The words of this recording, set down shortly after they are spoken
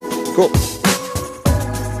Cool.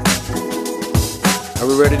 Are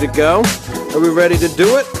we ready to go? Are we ready to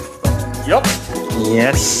do it? Yep.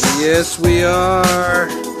 Yes. Yes, we are.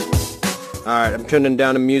 All right, I'm turning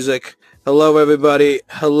down the music. Hello, everybody.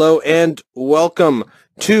 Hello, and welcome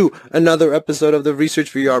to another episode of the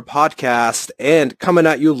H3VR podcast, and coming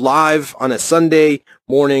at you live on a Sunday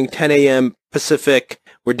morning, 10 a.m. Pacific.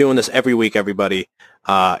 We're doing this every week, everybody.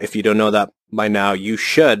 If you don't know that by now, you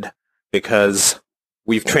should, because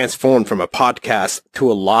we've transformed from a podcast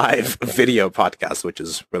to a live video podcast, which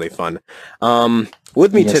is really fun.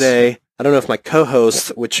 With me today, I don't know if my co-host,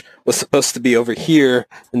 which was supposed to be over here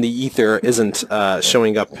in the ether, isn't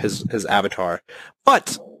showing up his avatar,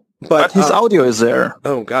 but his audio is there.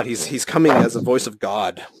 Oh God, he's coming as a voice of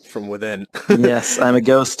God from within. Yes, I'm a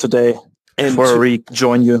ghost today. And before we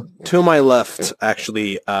rejoin you, to my left,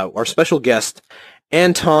 actually, our special guest,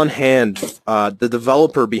 Anton Hand, the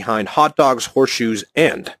developer behind Hot Dogs, Horseshoes,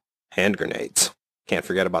 and Hand Grenades. Can't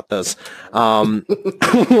forget about those.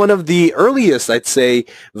 One of the earliest, I'd say,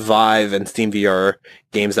 Vive and SteamVR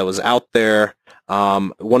games that was out there.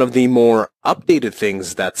 One of the more updated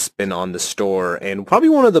things that's been on the store, and probably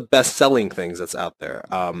one of the best-selling things that's out there.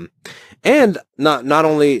 And not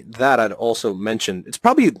only that, I'd also mention, it's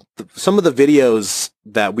probably some of the videos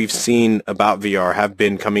that we've seen about VR have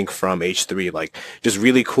been coming from H3, like just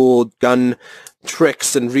really cool gun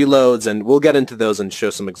tricks and reloads, and we'll get into those and show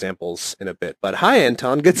some examples in a bit. But hi,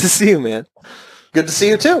 Anton. Good to see you, man. Good to see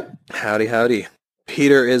you, too. Howdy, howdy.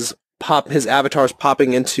 Peter is his avatar's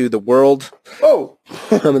popping into the world. Oh,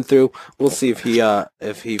 coming through. We'll see if he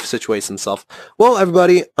situates himself. Well,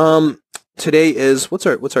 everybody, today is what's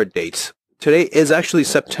our date? Today is actually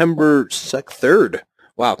September 3rd.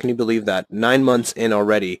 Wow, can you believe that? 9 months in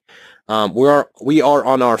already. We are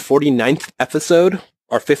on our 49th episode.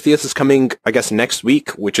 Our 50th is coming, I guess, next week,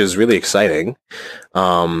 which is really exciting.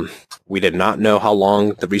 We did not know how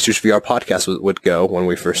long the H3VR podcast would go when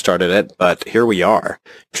we first started it, but here we are,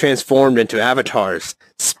 transformed into avatars,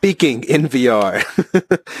 speaking in VR.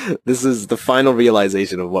 This is the final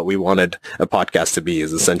realization of what we wanted a podcast to be,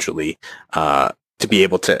 is essentially to be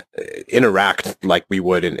able to interact like we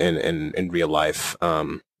would in real life.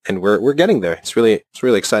 And we're getting there. It's really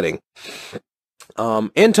exciting.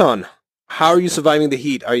 Anton, how are you surviving the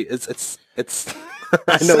heat? It's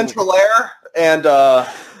central air and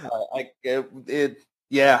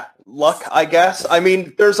luck, I guess. I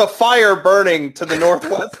mean, there's a fire burning to the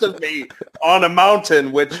northwest of me on a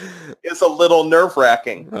mountain, which is a little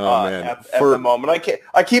nerve-wracking at the moment.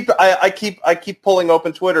 I keep pulling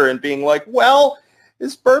open Twitter and being like, well,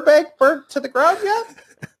 is Burbank burnt to the ground yet?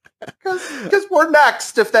 Because we're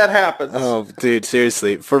next if that happens. Oh, dude,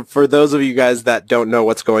 seriously. For those of you guys that don't know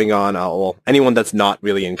what's going on, well, anyone that's not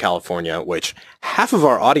really in California, which half of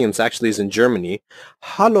our audience actually is in Germany.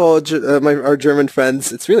 Hello, our German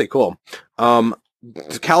friends. It's really cool.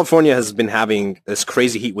 California has been having this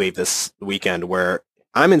crazy heat wave this weekend where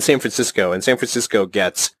I'm in San Francisco, and San Francisco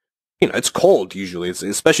gets, it's cold usually,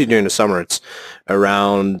 especially during the summer. It's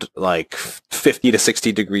around like 50 to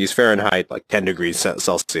 60 degrees Fahrenheit, like 10 degrees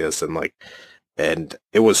Celsius, and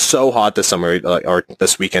it was so hot this summer, or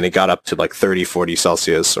this weekend, it got up to like 30, 40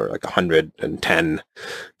 Celsius, or like 110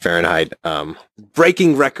 Fahrenheit,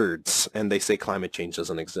 breaking records. And they say climate change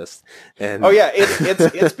doesn't exist. And oh yeah,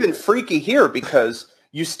 it's been freaky here, because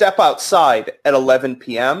you step outside at 11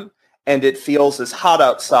 p.m. and it feels as hot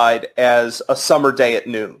outside as a summer day at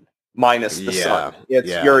noon. Minus the sun.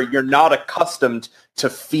 You're not accustomed to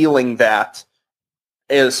feeling that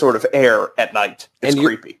as sort of air at night. It's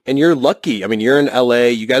creepy. And you're lucky. I mean, you're in LA.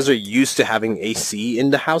 You guys are used to having AC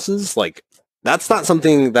in the houses. Like, that's not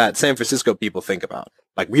something that San Francisco people think about.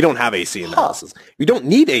 Like, we don't have AC in the houses. We don't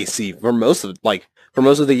need AC for most of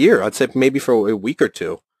the year. I'd say maybe for a week or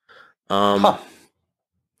two.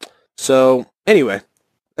 So anyway,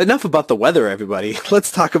 enough about the weather, everybody. Let's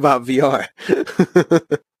talk about VR.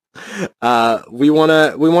 We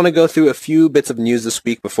wanna go through a few bits of news this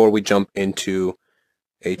week before we jump into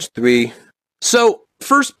H3. So,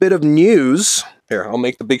 first bit of news. Here, I'll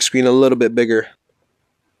make the big screen a little bit bigger.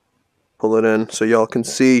 Pull it in so y'all can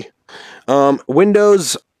see.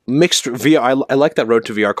 Windows mixed VR. I like that Road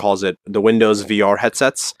to VR calls it the Windows VR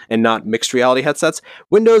headsets and not mixed reality headsets.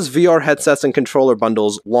 Windows VR headsets and controller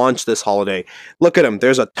bundles launch this holiday. Look at them.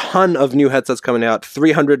 There's a ton of new headsets coming out.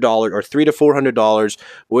 $300 or $300 to $400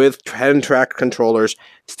 with 10-track controllers,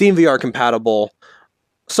 Steam VR compatible.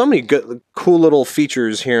 So many good, cool little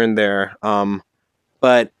features here and there.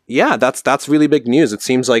 But yeah, that's really big news. It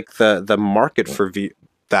seems like the market for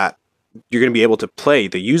that you're going to be able to play,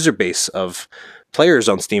 the user base of players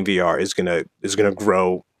on Steam VR is gonna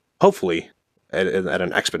grow, hopefully, at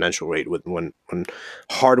an exponential rate when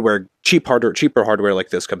cheaper hardware like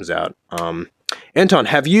this comes out. Anton,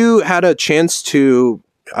 have you had a chance to,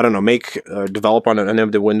 I don't know, develop on any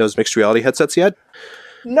of the Windows mixed reality headsets yet?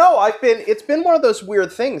 No, it's been one of those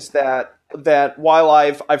weird things that while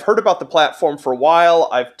I've heard about the platform for a while,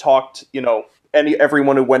 I've talked,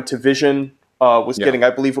 everyone who went to Vision was getting,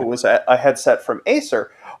 I believe it was a headset from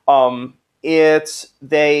Acer. I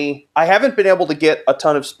haven't been able to get a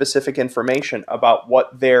ton of specific information about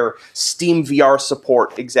what their Steam VR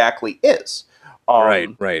support exactly is. Right.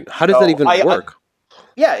 How does that even work?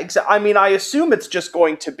 I mean, I assume it's just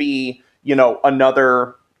going to be,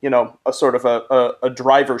 another, a sort of a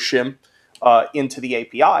driver shim into the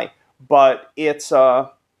API. But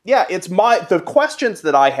the questions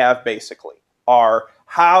that I have basically are,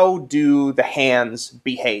 how do the hands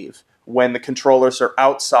behave when the controllers are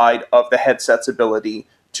outside of the headset's ability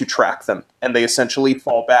to track them, and they essentially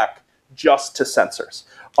fall back just to sensors?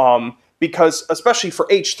 Because especially for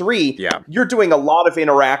H3, you're doing a lot of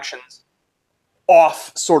interactions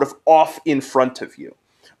off in front of you.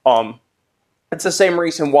 It's the same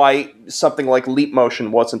reason why something like leap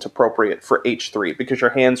motion wasn't appropriate for H3, because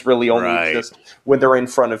your hands really only exist when they're in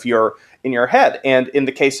front of in your head. And in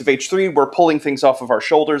the case of H3, we're pulling things off of our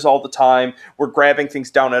shoulders all the time. We're grabbing things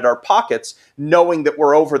down at our pockets, knowing that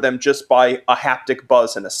we're over them just by a haptic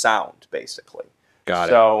buzz and a sound, basically. Got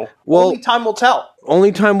it. So only time will tell.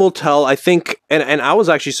 Only time will tell. I think, and I was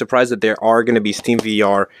actually surprised that there are going to be Steam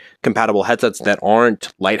VR compatible headsets that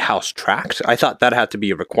aren't Lighthouse tracked. I thought that had to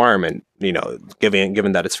be a requirement,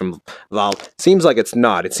 given that it's from Valve. Seems like it's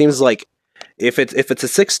not. It seems like if it's a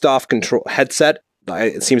 6-DoF control headset,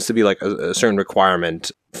 it seems to be like a certain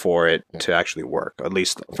requirement for it to actually work, at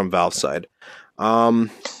least from Valve's side. I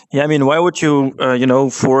mean, why would you,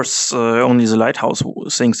 force only the Lighthouse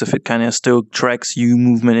things if it kind of still tracks you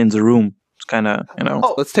movement in the room? It's kind of,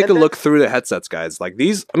 Let's take a look through the headsets, guys. Like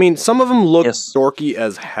these, I mean, some of them look dorky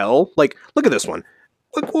as hell. Like, look at this one.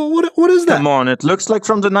 Like, what is that? Come on, it looks like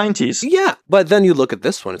from the 90s. Yeah, but then you look at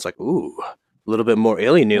this one, it's like, ooh, a little bit more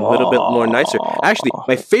alien, a little bit more nicer. Actually,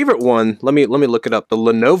 my favorite one, let me look it up. The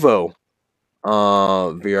Lenovo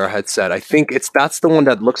VR headset. I think that's the one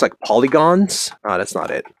that looks like polygons. Oh, that's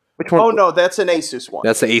not it. Which one? Oh no, that's an Asus one.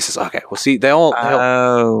 That's the Asus. Okay. Well, see, they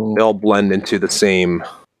all blend into the same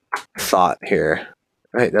thought here.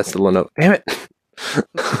 Right, that's the Lenovo. Damn it.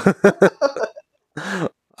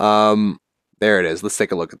 There it is. Let's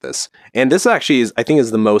take a look at this. And this actually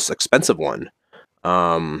is the most expensive one.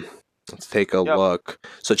 Let's take a look.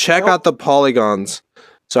 So check out the polygons.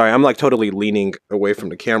 Sorry, I'm like totally leaning away from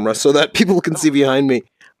the camera so that people can see behind me.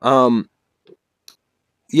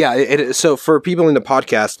 So for people in the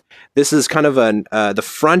podcast, this is kind of the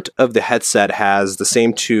front of the headset has the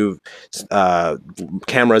same two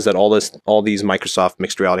cameras that all these Microsoft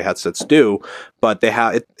mixed reality headsets do, but they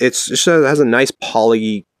have it has a nice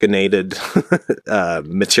polygonated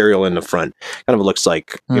material in the front. Kind of looks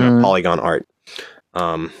like polygon art.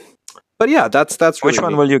 But yeah, that's really Which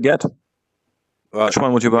one will you get? Which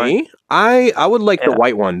one would you buy? Me? I would like the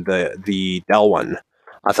white one, the Dell one.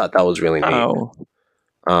 I thought that was really neat.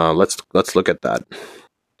 Oh. Let's look at that.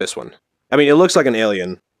 This one. I mean, it looks like an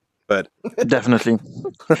alien, but definitely.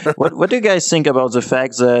 What do you guys think about the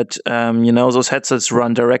fact that those headsets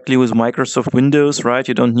run directly with Microsoft Windows, right?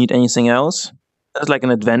 You don't need anything else. That's like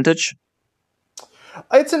an advantage.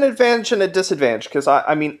 It's an advantage and a disadvantage, because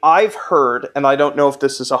I mean, I've heard, and I don't know if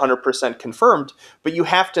this is 100% confirmed, but you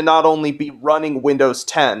have to not only be running Windows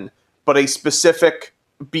 10, but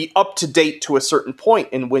be up to date to a certain point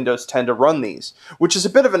in Windows 10 to run these, which is a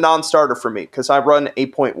bit of a non-starter for me, because I run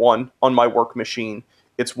 8.1 on my work machine.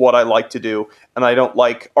 It's what I like to do, and I don't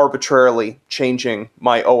like arbitrarily changing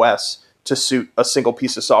my OS to suit a single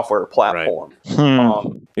piece of software or platform. Right.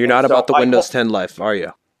 You're not about the Windows 10 life, are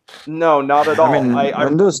you? No, not at all. I mean,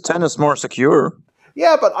 Windows 10 is more secure.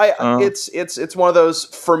 Yeah, but it's one of those,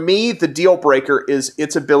 for me, the deal breaker is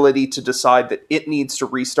its ability to decide that it needs to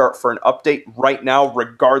restart for an update right now,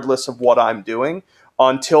 regardless of what I'm doing,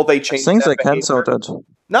 until they change things that I cancelled it.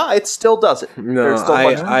 No, it still does it. No,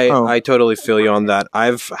 I totally feel you on that.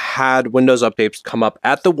 I've had Windows updates come up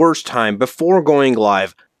at the worst time before going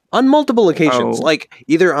live on multiple occasions. Like,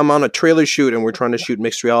 either I'm on a trailer shoot and we're trying to shoot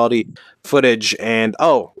mixed reality footage, and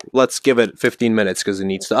let's give it 15 minutes because it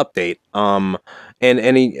needs to update. And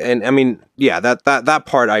I mean, yeah, that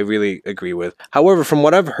part I really agree with. However, from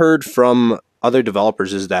what I've heard from other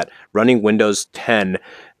developers is that running Windows 10,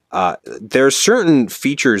 there's certain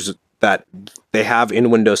features that they have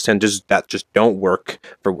in Windows 10 that just don't work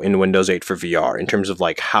in Windows 8 for VR in terms of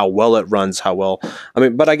like how well it runs, how well. I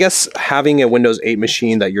mean, but I guess having a Windows 8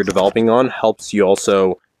 machine that you're developing on helps you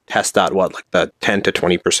also test out like the 10 to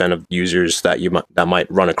 20% of users that that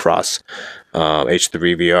might run across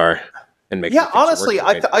H3VR. Yeah, honestly,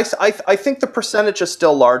 I think the percentage is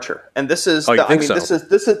still larger, and this is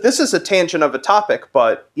this is a tangent of a topic,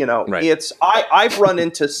 but it's I've run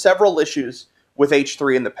into several issues with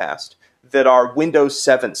H3 in the past that are Windows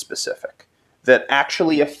 7 specific that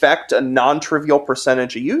actually affect a non-trivial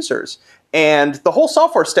percentage of users, and the whole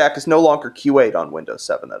software stack is no longer QA'd on Windows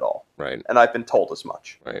 7 at all. Right, and I've been told as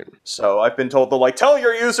much. Right, so I've been told to tell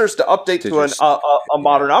your users to update to a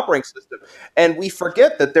modern operating system, and we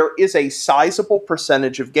forget that there is a sizable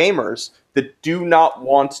percentage of gamers that do not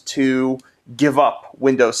want to give up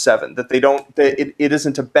Windows 7. That it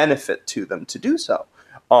isn't a benefit to them to do so,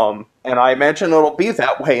 and I imagine it'll be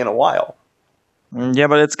that way in a while. Yeah,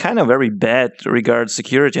 but it's kind of very bad regards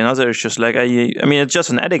security. And there's just like, I mean, it's just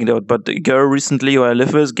an anecdote, but the girl recently who I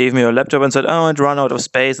live with gave me a laptop and said, oh, it ran out of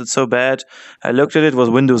space. It's so bad. I looked at it, was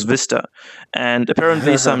Windows Vista. And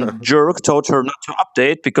apparently some jerk told her not to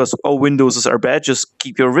update because, Windows are bad. Just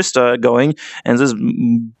keep your Vista going. And this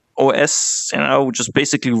OS, just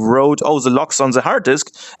basically wrote, the locks on the hard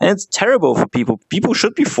disk. And it's terrible for people. People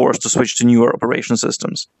should be forced to switch to newer operation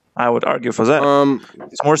systems. I would argue for that.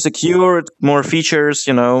 It's more secure, more features,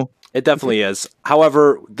 It definitely is.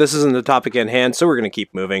 However, this isn't the topic at hand, so we're going to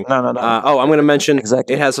keep moving. No. I'm going to mention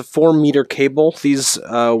exactly. It has a 4-meter cable, these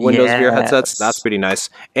Windows VR headsets. That's pretty nice.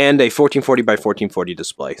 And a 1440 by 1440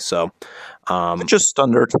 display. So, just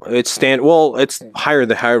standard. It's it's higher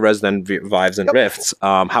res than Vives and Rifts.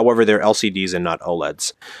 However, they're LCDs and not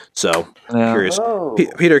OLEDs. So, I'm curious. Oh.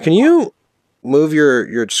 Peter, can you move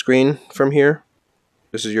your screen from here?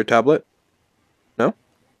 This is your tablet? No?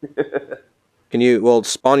 Can you,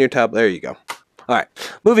 spawn your tab. There you go. All right,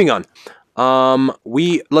 moving on.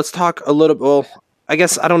 Let's talk a little, I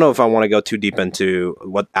guess, I don't know if I want to go too deep into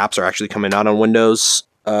what apps are actually coming out on Windows,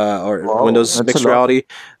 Windows Mixed Reality.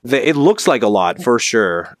 It looks like a lot, for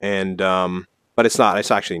sure, and, but it's not.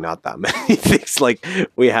 It's actually not that many things. Like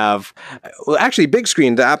we have, actually, Big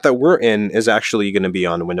Screen, the app that we're in, is actually going to be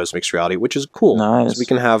on Windows Mixed Reality, which is cool. Nice. So we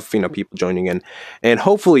can have people joining in, and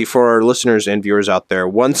hopefully for our listeners and viewers out there,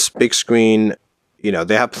 once Big Screen,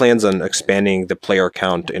 they have plans on expanding the player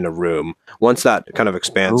count in a room. Once that kind of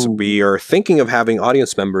expands, we are thinking of having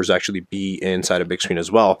audience members actually be inside of Big Screen as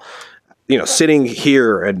well. Sitting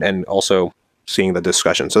here and also seeing the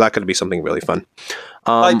discussion. So that could be something really fun.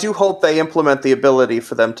 I do hope they implement the ability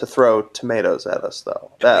for them to throw tomatoes at us,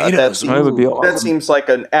 though. That seems like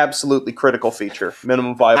an absolutely critical feature.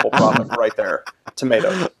 Minimum viable product right there.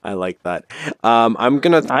 Tomatoes. I like that.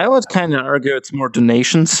 I would kind of argue it's more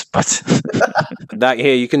donations, but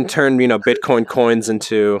you can turn Bitcoin coins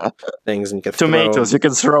into things and you can tomatoes. You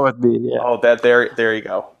can throw at me. Yeah. Oh, there you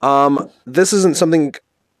go. This isn't something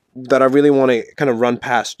that I really want to kind of run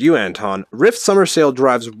past you, Anton. Rift Summer Sale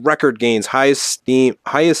drives record gains, highest Steam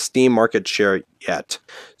market share yet.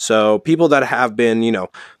 So people that have been,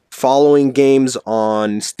 following games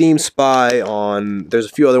on Steam Spy, there's a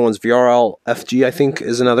few other ones, VRL FG I think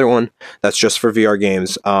is another one that's just for VR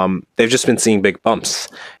games. They've just been seeing big bumps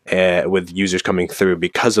with users coming through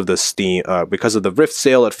because of the Rift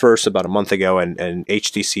sale at first about a month ago, and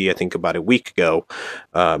HTC I think about a week ago,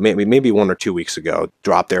 maybe 1 or 2 weeks ago,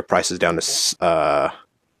 dropped their prices down to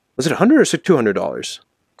was it $100 or $200?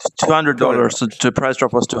 $200. The price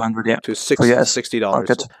drop was $200. Yeah, to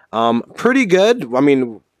 $60. Pretty good. I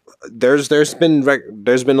mean, there's been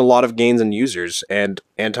a lot of gains in users, and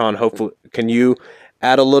Anton, hopefully, can you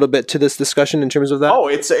add a little bit to this discussion in terms of that? Oh,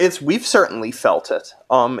 it's we've certainly felt it.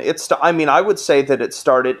 I would say that it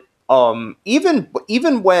started even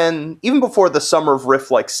before the Summer of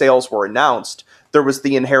Rift sales were announced. There was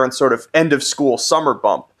the inherent sort of end of school summer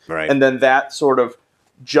bump, right? And then that sort of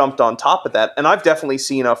jumped on top of that, and I've definitely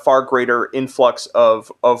seen a far greater influx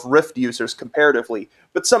of Rift users comparatively.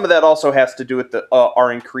 But some of that also has to do with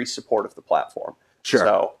our increased support of the platform. Sure.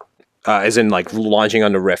 So, as in launching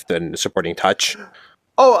on the Rift and supporting touch.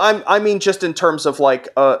 Oh, I mean just in terms of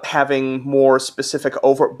having more specific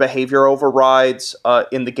behavior overrides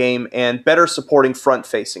in the game and better supporting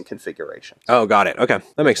front-facing configurations. Oh, got it. Okay,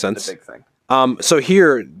 that makes sense. That's a big thing. So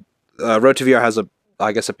here, Road to VR has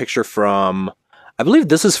a picture from. I believe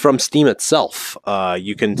this is from Steam itself.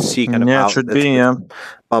 You can see kind of how it should be. Yeah.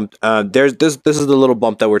 This is the little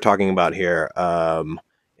bump that we're talking about here.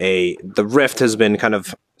 The Rift has been kind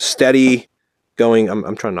of steady, going.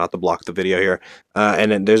 I'm trying not to block the video here,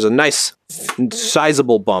 and then there's a nice,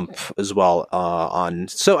 sizable bump as well on.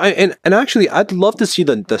 So and actually, I'd love to see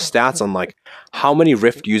the stats on like how many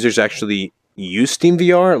Rift users actually use Steam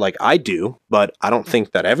VR. Like I do, but I don't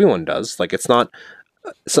think that everyone does. Like it's not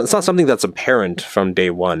something that's apparent from day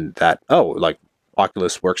one that like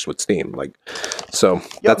Oculus works with Steam. Like so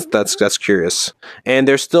that's curious. And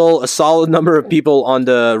there's still a solid number of people on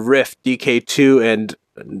the Rift DK2, and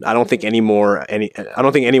I don't think anyone on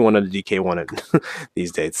the DK won it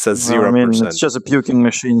these days. It says 0%. I mean, it's just a puking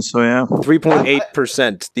machine, so yeah.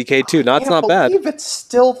 3.8% DK2. That's not bad. I can't believe it's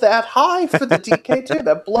still that high for the DK2.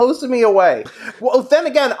 That blows me away. Well, then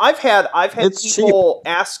again, I've had people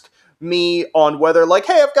ask me on whether, like,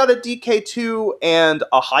 hey, I've got a DK2 and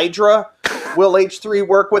a Hydra. Will H3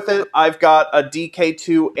 work with it? I've got a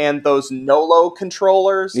DK2 and those Nolo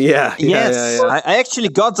controllers. Yeah. I actually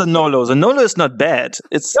got the Nolo. The Nolo is not bad.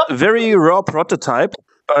 It's a very raw prototype,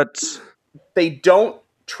 but they don't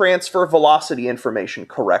transfer velocity information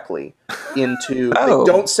correctly into. They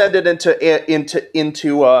don't send it into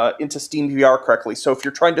Steam VR correctly. So if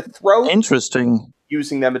you're trying to throw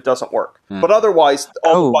using them, it doesn't work. But otherwise,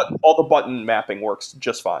 all the button mapping works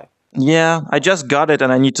just fine. Yeah, I just got it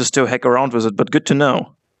and I need to still hack around with it, but good to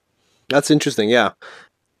know. That's interesting, yeah.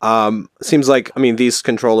 Seems like, I mean, these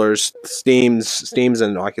controllers, Steam's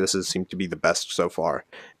and Oculus's seem to be the best so far.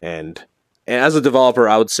 And as a developer,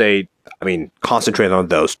 I would say, I mean, concentrate on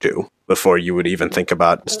those two before you would even think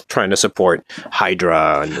about trying to support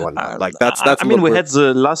Hydra and whatnot. Like that's. I mean, we had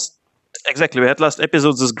last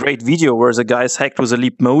episode this great video where the guys hacked with a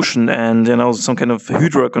Leap Motion and some kind of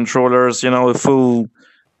Hydra controllers, a full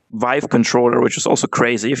Vive controller, which is also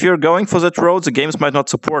crazy. If you're going for that road, the games might not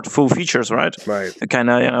support full features, right? Right. You kind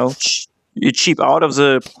of, you cheap out of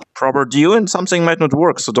the proper deal and something might not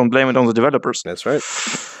work, so don't blame it on the developers. That's right.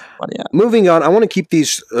 But yeah. Moving on, I want to keep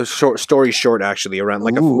these stories short, actually, around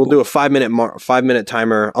like we'll do a 5-minute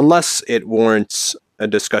timer, unless it warrants a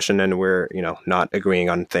discussion and we're not agreeing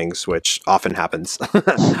on things, which often happens.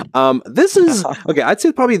 This is okay. I'd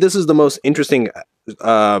say probably this is the most interesting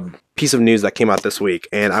piece of news that came out this week,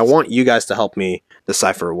 and I want you guys to help me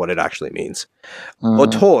decipher what it actually means.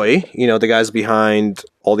 Otoy, the guys behind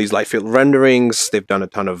all these light field renderings, they've done a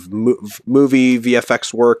ton of movie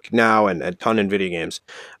VFX work now and a ton in video games.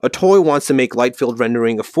 Otoy wants to make light field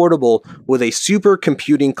rendering affordable with a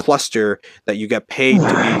supercomputing cluster that you get paid to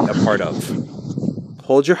be a part of.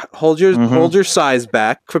 Hold your size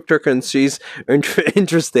back. Cryptocurrencies are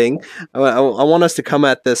interesting. I want us to come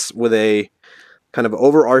at this with a kind of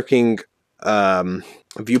overarching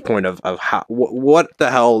viewpoint of how what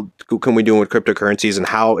the hell can we do with cryptocurrencies and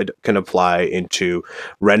how it can apply into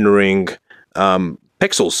rendering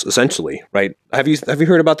pixels, essentially, right? Have you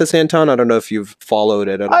heard about this, Anton? I don't know if you've followed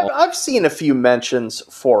it at all. I've seen a few mentions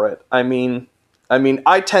for it. I mean,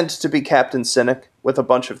 I tend to be Captain Cynic with a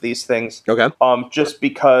bunch of these things. Okay. Just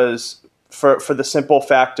because for the simple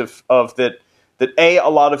fact of that a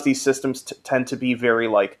lot of these systems tend to be very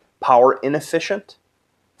like power inefficient.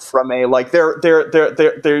 From a like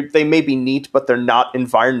they may be neat, but they're not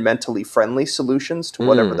environmentally friendly solutions to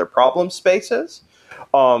whatever their problem space is.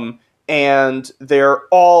 And they're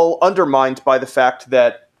all undermined by the fact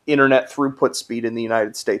that internet throughput speed in the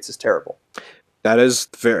United States is terrible. That's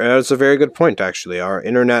a very good point, actually. Our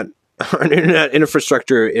internet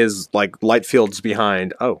infrastructure is like light years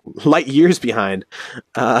behind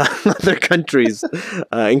other countries,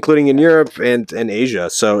 including in Europe and Asia.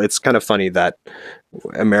 So it's kind of funny that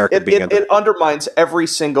America it undermines every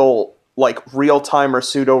single like real-time or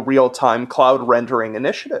pseudo-real-time cloud rendering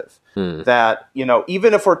initiative. That,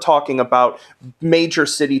 even if we're talking about major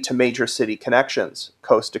city to major city connections,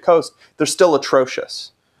 coast to coast, they're still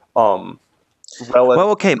atrocious.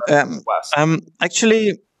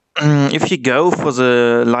 Actually, if you go for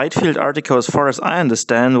the light field article, as far as I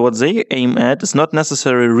understand, what they aim at is not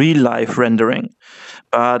necessarily real-life rendering,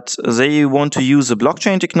 but they want to use the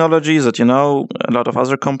blockchain technology that, a lot of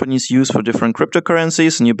other companies use for different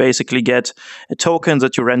cryptocurrencies, and you basically get a token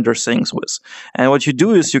that you render things with. And what you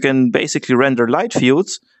do is you can basically render light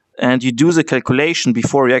fields, and you do the calculation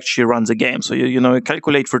before you actually run the game. So you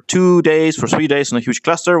calculate for 2 days, for 3 days on a huge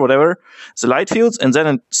cluster, whatever, the light fields, and then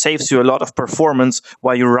it saves you a lot of performance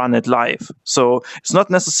while you run it live. So it's not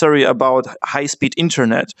necessarily about high-speed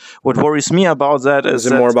internet. What worries me about that is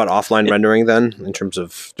it more about offline rendering then, in terms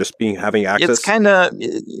of just having access? It's kind of,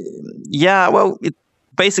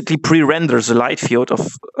 basically pre-renders the light field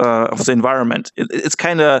of the environment. It's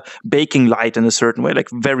kind of baking light in a certain way, like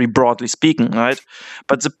very broadly speaking, right?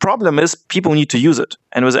 But the problem is people need to use it.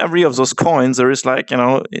 And with every of those coins, there is like,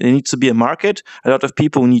 it needs to be a market. A lot of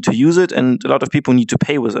people need to use it and a lot of people need to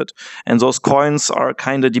pay with it. And those coins are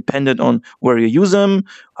kind of dependent on where you use them,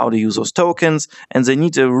 how to use those tokens, and they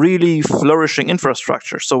need a really flourishing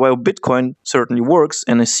infrastructure. So while Bitcoin certainly works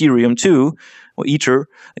and Ethereum too, or Ether,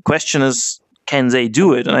 the question is, can they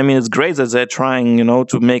do it? And I mean, it's great that they're trying,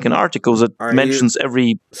 to make an article that mentions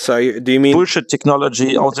every do you mean bullshit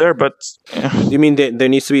technology out there. But do you mean there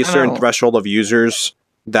needs to be a certain threshold of users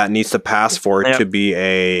that needs to pass for it to be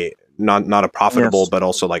a not a profitable, but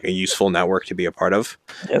also like a useful network to be a part of?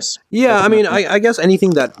 Yes. Yeah, definitely. I mean, I guess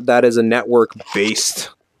anything that is a network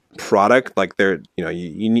based product, like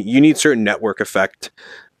you need certain network effects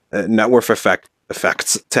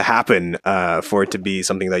to happen for it to be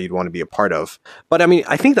something that you'd want to be a part of. But I mean,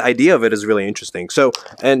 I think the idea of it is really interesting. So,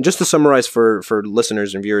 and just to summarize for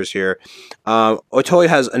listeners and viewers here, Otoy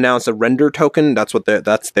has announced a render token. That's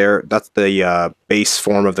the base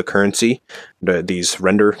form of the currency, these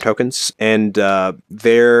render tokens, and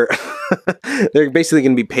they're they're basically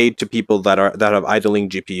going to be paid to people that have idling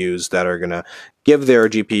GPUs that are going to give their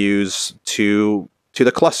GPUs to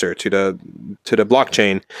the cluster, to the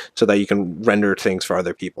blockchain, so that you can render things for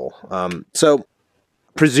other people. So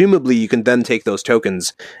presumably you can then take those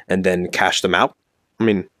tokens and then cash them out. I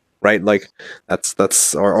mean, right? Like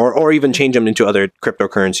that's or even change them into other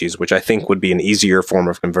cryptocurrencies, which I think would be an easier form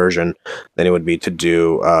of conversion than it would be to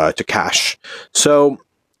do to cash. So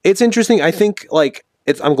it's interesting. I think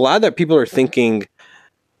I'm glad that people are thinking.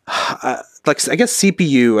 I guess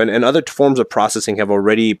CPU and other forms of processing have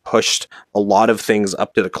already pushed a lot of things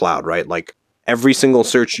up to the cloud, right? Like every single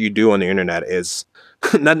search you do on the internet is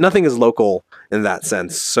nothing is local in that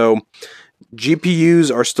sense. So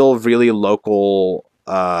GPUs are still really local.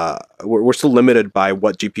 We're still limited by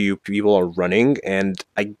what GPU people are running, and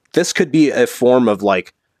this could be a form of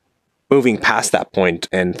like moving past that point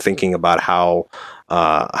and thinking about how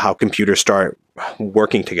computers start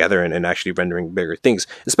working together and actually rendering bigger things,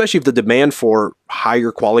 especially if the demand for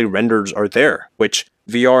higher quality renders are there, which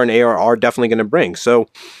VR and AR are definitely going to bring. So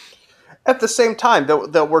at the same time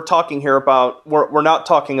that we're talking here about, we're not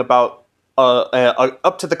talking about a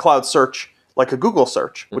up to the cloud search like a Google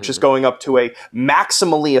search, which is going up to a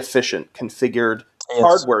maximally efficient configured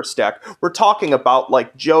hardware stack. We're talking about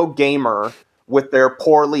like Joe Gamer with their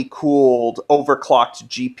poorly cooled, overclocked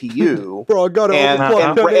GPU, bro, I got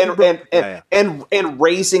and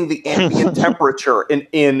raising the ambient temperature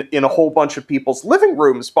in a whole bunch of people's living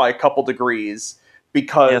rooms by a couple degrees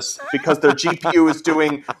because their GPU is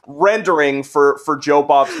doing rendering for Joe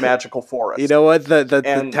Bob's Magical Forest. You know what?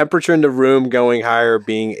 The temperature in the room going higher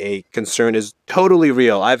being a concern is totally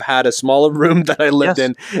real. I've had a smaller room that I lived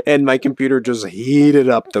in, and my computer just heated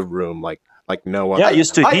up the room like no one. Yeah, I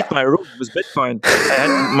used to heat my room with Bitcoin.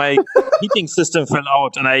 My heating system fell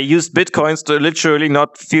out, and I used Bitcoins to literally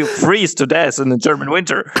not freeze to death in the German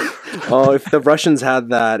winter. Oh, if the Russians had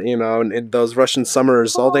that, in those Russian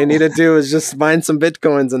summers, all they need to do is just mine some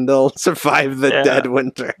Bitcoins, and they'll survive the dead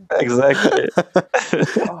winter. Exactly.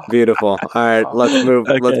 Beautiful. All right, let's move.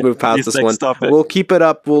 Okay. Let's move past this one. We'll keep it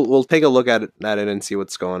up. We'll take a look at it and see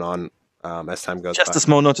what's going on. As time goes by. Just a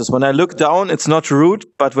small notice. When I look down, it's not rude,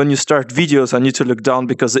 but when you start videos, I need to look down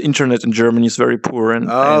because the internet in Germany is very poor.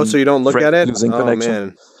 So you don't look at it? Connection.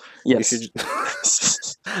 Man. Yes.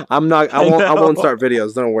 I won't start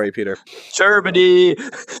videos. Don't worry, Peter. Germany.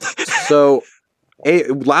 So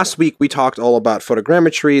last week we talked all about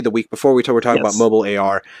photogrammetry. The week before we were talking about mobile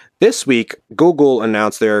AR. This week, Google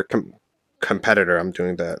announced their competitor. I'm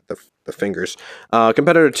doing the fingers.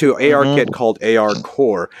 Competitor to ARKit called AR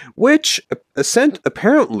Core, which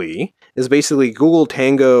apparently is basically Google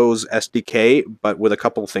Tango's SDK, but with a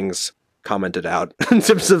couple things commented out in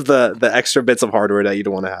terms of the extra bits of hardware that you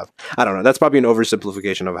don't want to have. I don't know. That's probably an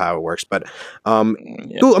oversimplification of how it works, but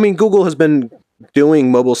Google has been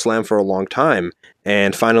doing Mobile Slam for a long time,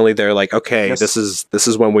 and finally they're like, okay, this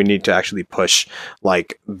is when we need to actually push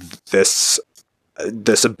like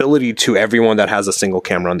this ability to everyone that has a single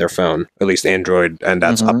camera on their phone, at least Android, and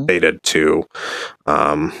that's updated to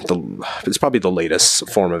it's probably the latest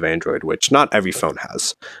form of Android, which not every phone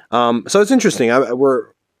has. So it's interesting.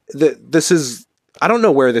 This is, I don't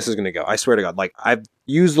know where this is going to go. I swear to God, like I've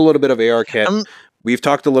used a little bit of ARKit. We've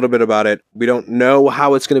talked a little bit about it. We don't know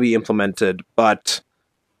how it's going to be implemented, but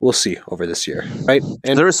we'll see over this year, right?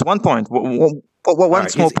 And there is one point. One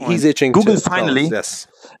small point. He's itching. Google finally. Yes.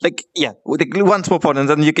 One small point, and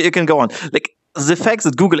then you can go on. Like the fact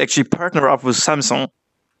that Google actually partner up with Samsung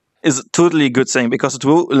is totally a good thing because it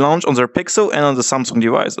will launch on their Pixel and on the Samsung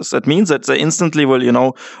devices. That means that they instantly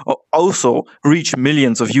will, also reach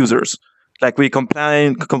millions of users. Like we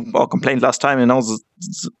complained last time,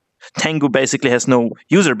 Tango basically has no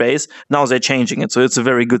user base. Now they're changing it. So it's a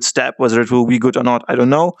very good step. Whether it will be good or not, I don't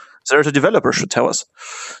know. The developer should tell us.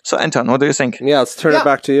 So Anton, what do you think? Yeah, let's turn it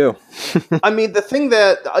back to you. I mean, the thing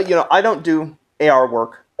that, I don't do AR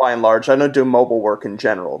work by and large. I don't do mobile work in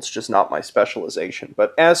general. It's just not my specialization.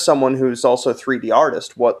 But as someone who's also a 3D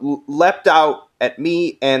artist, what leapt out at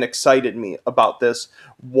me and excited me about this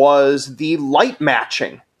was the light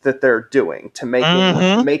matching that they're doing to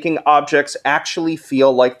making objects actually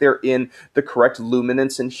feel like they're in the correct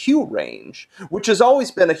luminance and hue range, which has always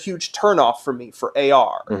been a huge turnoff for me for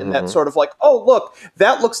AR. And that's sort of like, oh, look,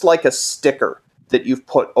 that looks like a sticker that you've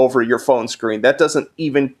put over your phone screen. That doesn't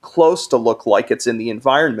even close to look like it's in the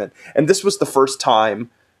environment. And this was the first time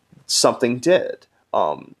something did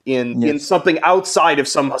in something outside of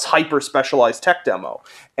some hyper specialized tech demo.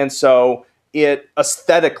 And so it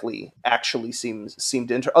aesthetically actually seemed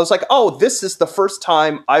interesting. I was like, oh, this is the first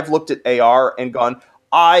time I've looked at AR and gone,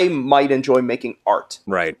 I might enjoy making art.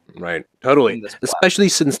 Right. Totally. Especially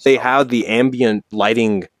since they have the ambient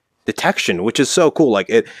lighting detection, which is so cool.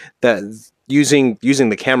 Like using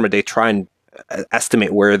the camera, they try and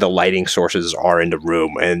estimate where the lighting sources are in the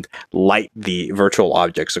room and light the virtual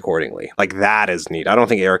objects accordingly. Like that is neat. I don't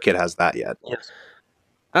think ARKit has that yet. Yes.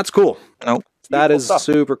 That's cool. No. That is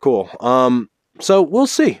super cool. So we'll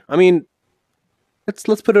see. I mean,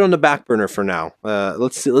 let's put it on the back burner for now.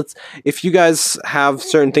 Let's if you guys have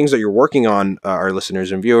certain things that you're working on, our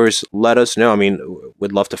listeners and viewers, let us know. I mean,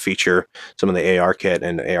 we'd love to feature some of the ARKit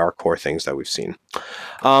and AR Core things that we've seen.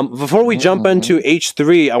 Before we jump into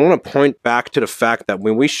H3, I want to point back to the fact that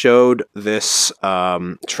when we showed this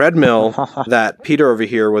treadmill that Peter over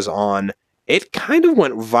here was on, it kind of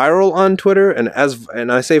went viral on Twitter, and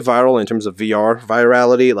I say viral in terms of VR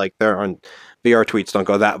virality, like they're on VR tweets don't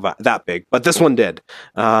go that big, but this one did.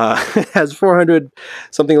 It has 400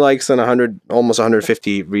 something likes and almost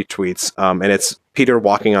 150 retweets, and it's Peter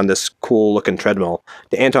walking on this cool looking treadmill.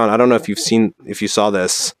 To Anton, I don't know if you saw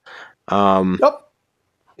this. Yep.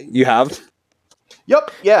 You have.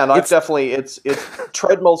 Yep. Yeah, and I've definitely it's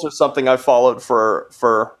treadmills are something I've followed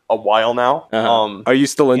for a while now. Are you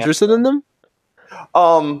still interested in them?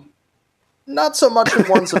 Not so much in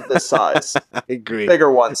ones of this size. I agree.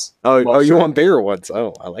 Bigger ones. Oh, you want bigger ones?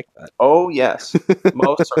 Oh, I like that. Oh, yes.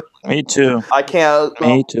 Most certainly. Me too. I can't.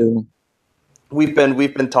 Me too. We've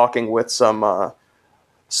been talking with some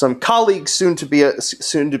colleagues, soon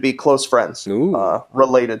to be close friends,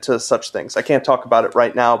 related to such things. I can't talk about it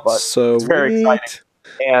right now, but it's very exciting.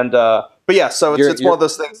 And but yeah, so it's one of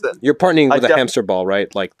those things that you're partnering with a hamster ball,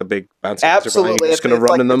 right? Like the big bouncing absolutely. Hamster ball. You're just going to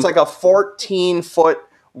run in them. It's like a 14-foot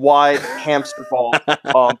wide hamster ball.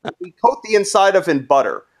 We coat the inside of in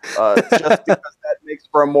butter, just because that makes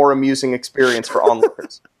for a more amusing experience for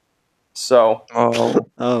onlookers. So,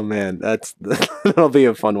 oh man, that'll be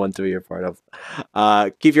a fun one to be a part of.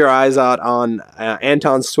 Keep your eyes out on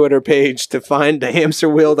Anton's Twitter page to find the hamster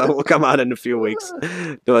wheel that will come out in a few weeks.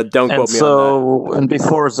 Don't quote me on that. And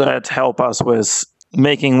before that, help us with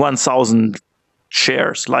making 1,000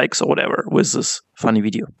 shares, likes, or whatever with this funny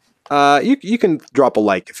video. You can drop a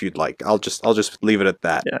like if you'd like. I'll just leave it at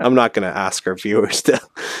that. Yeah. I'm not going to ask our viewers to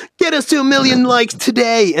get us to 1 million likes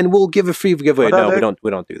today, and we'll give a free giveaway. No, we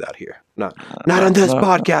don't do that here. Not on this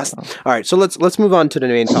podcast. All right, so let's move on to the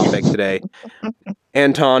main topic today.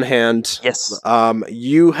 Anton Hand. Yes.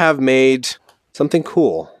 You have made something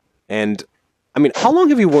cool, and I mean, how long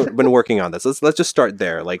have you been working on this? Let's just start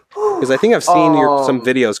there, like, because I think I've seen some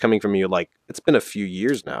videos coming from you. Like, it's been a few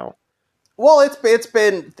years now. Well, it's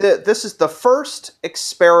been this is the first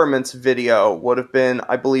experiments video. Would have been,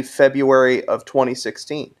 I believe, February of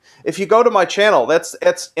 2016. If you go to my channel,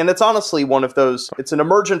 it's honestly one of those. It's an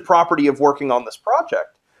emergent property of working on this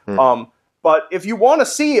project. But if you want to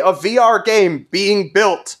see a VR game being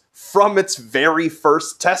built from its very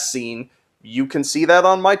first test scene, you can see that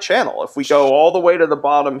on my channel. If we go all the way to the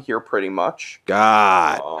bottom here, pretty much.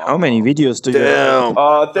 God. How many videos do you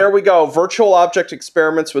have? There we go. Virtual object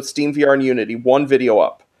experiments with Steam VR and Unity. One video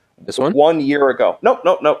up. This one? 1 year ago. Nope.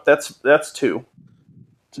 That's two.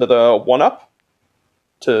 To the one up.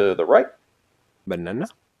 To the right. Banana.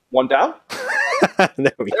 One down.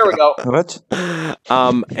 There we go. What?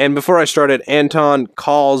 And before I started, Anton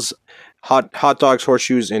calls hot dogs,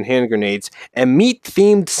 horseshoes, and hand grenades, and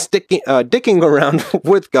meat-themed dicking around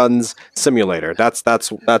with guns simulator. That's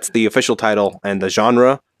the official title and the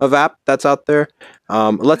genre of app that's out there.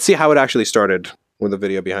 Let's see how it actually started with the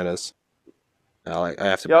video behind us. I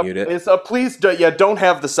have to mute it. It's please don't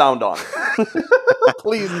have the sound on.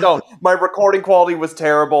 Please don't. My recording quality was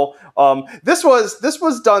terrible. This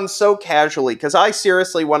was done so casually because I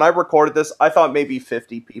seriously, when I recorded this, I thought maybe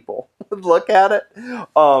 50 people would look at it.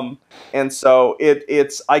 And so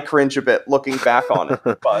it's I cringe a bit looking back on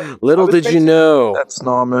it. But little did you know. That's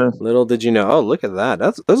normal. Little did you know. Oh, look at that.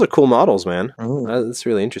 Those are cool models, man. That's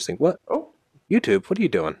really interesting. What? Oh, YouTube, what are you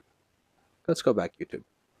doing? Let's go back, YouTube.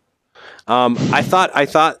 I thought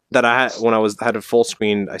that when I had a full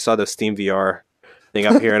screen, I saw the Steam VR thing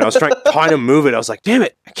up here, and I was trying to move it. I was like, damn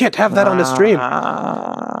it, I can't have that on the stream.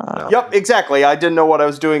 No. Yep, exactly. I didn't know what I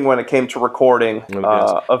was doing when it came to recording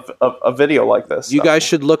a video like this. You guys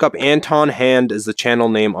should look up Anton Hand is the channel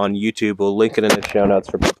name on YouTube. We'll link it in the show notes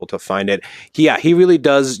for people to find it. He really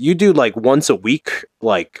does. You do like once a week,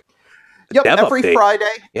 like. Yep, every update.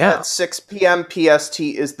 Friday at 6 p.m. PST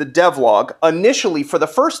is the devlog. Initially, for the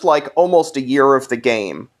first almost a year of the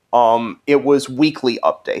game, it was weekly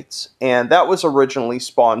updates. And that was originally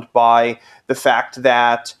spawned by the fact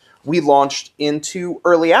that we launched into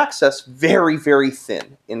early access very, very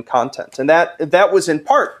thin in content. And that was in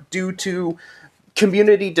part due to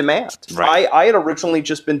community demand. Right. I had originally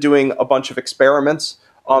just been doing a bunch of experiments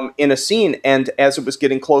in a scene, and as it was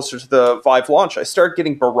getting closer to the Vive launch, I started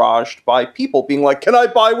getting barraged by people being like, can I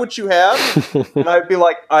buy what you have? And I'd be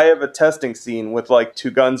like, I have a testing scene with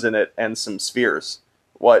 2 guns in it and some spheres.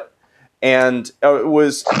 What? And it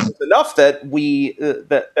was enough that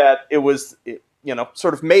it was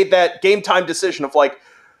sort of made that game time decision of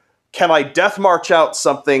can I death march out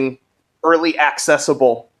something early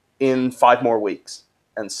accessible in 5 more weeks?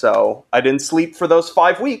 And so I didn't sleep for those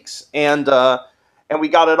 5 weeks, and we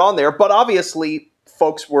got it on there. But obviously,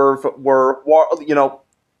 folks were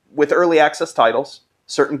with early access titles,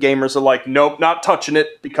 certain gamers are like, nope, not touching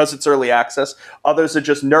it because it's early access. Others are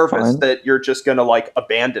just nervous that you're just going to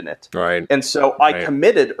abandon it. Right. And so I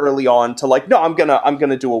committed early on to no, I'm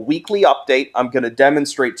gonna do a weekly update. I'm going to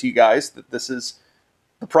demonstrate to you guys that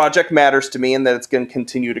the project matters to me and that it's going to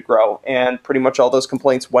continue to grow. And pretty much all those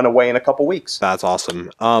complaints went away in a couple weeks. That's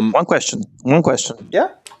awesome. One question. Yeah.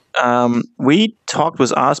 We talked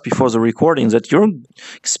with us before the recording that your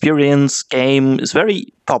experience game is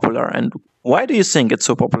very popular. And why do you think it's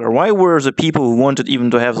so popular? Why were the people who wanted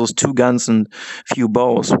even to have those 2 guns and few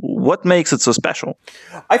bows? What makes it so special?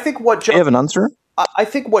 I think do you have an answer? I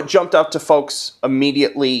think what jumped out to folks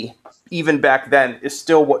immediately, even back then, is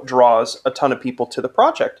still what draws a ton of people to the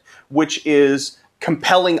project, which is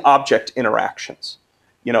compelling object interactions.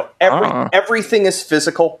 Everything is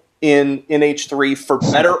physical in H3 for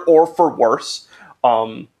better or for worse.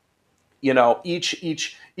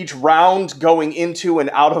 Each round going into and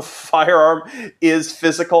out of firearm is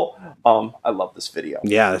physical. I love this video.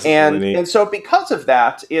 Yeah, this is really neat. And so because of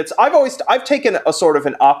that, I've taken a sort of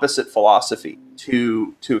an opposite philosophy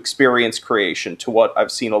to experience creation to what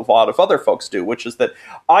I've seen a lot of other folks do, which is that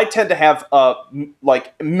I tend to have a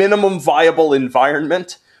minimum viable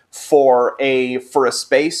environment for a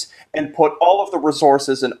space and put all of the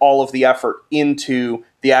resources and all of the effort into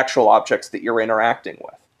the actual objects that you're interacting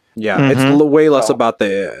with. Yeah, it's way less about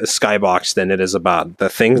the skybox than it is about the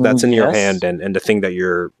thing that's in your hand and the thing that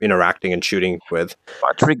you're interacting and shooting with.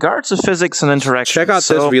 But regards to physics and interaction, check out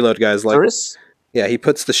this reload, guys. Yeah, he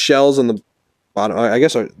puts the shells on the bottom. I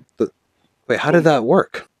guess. Wait, how did that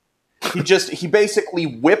work? He basically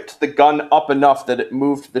whipped the gun up enough that it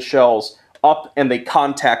moved the shells up, and they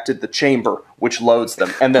contacted the chamber, which loads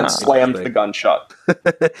them, and then slammed the gun shut.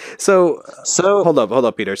 So hold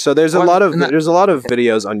up, Peter. So there's a lot of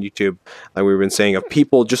videos on YouTube, like we've been saying, of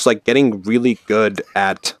people just getting really good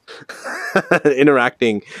at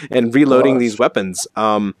interacting and reloading these weapons.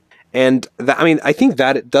 And I think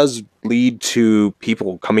that it does lead to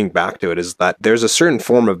people coming back to it, is that there's a certain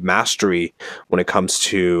form of mastery when it comes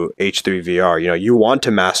to H3VR. You want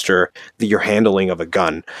to master your handling of a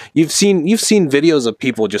gun. You've seen videos of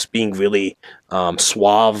people just being really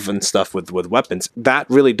suave and stuff with weapons. That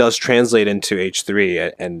really does translate into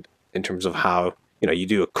H3, and in terms of how you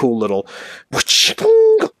do a cool little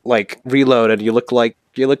reload and you look like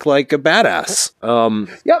a badass.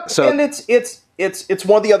 Yep. So, and it's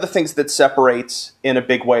one of the other things that separates in a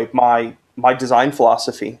big way my design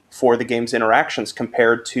philosophy for the game's interactions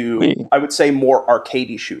compared to, I would say, more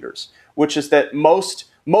arcadey shooters, which is that most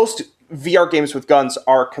VR games with guns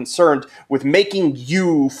are concerned with making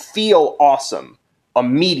you feel awesome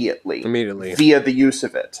immediately via the use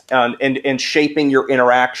of it, and shaping your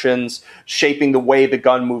interactions, shaping the way the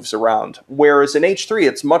gun moves around. Whereas in H3,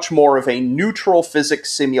 it's much more of a neutral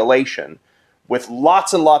physics simulation with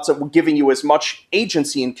lots and lots of giving you as much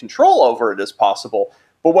agency and control over it as possible,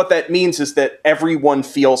 But what that means is that everyone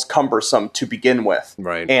feels cumbersome to begin with.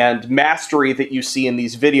 Right. And mastery that you see in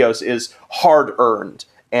these videos is hard-earned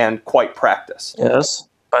and quite practiced. Yes.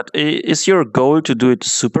 But is your goal to do it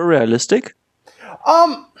super realistic?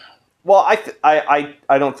 Well, I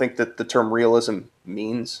don't think that the term realism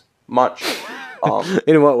means much.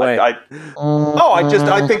 In what way? I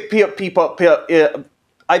think people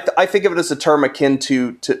I think of it as a term akin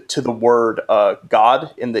to the word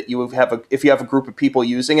God, in that if you have a group of people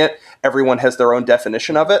using it, everyone has their own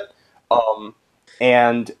definition of it,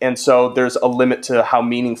 and so there's a limit to how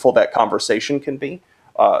meaningful that conversation can be.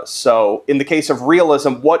 So in the case of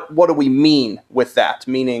realism, what do we mean with that?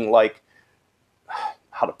 Meaning, like,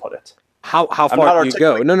 how to put it? How far do you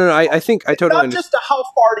go? No. I think I totally understand. Not just how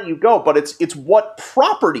far do you go, but it's what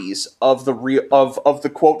properties of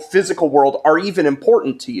the quote physical world are even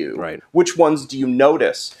important to you. Right. Which ones do you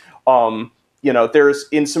notice? There's,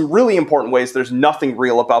 in some really important ways, there's nothing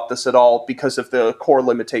real about this at all because of the core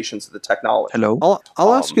limitations of the technology. Hello.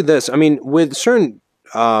 I'll ask you this. I mean, with certain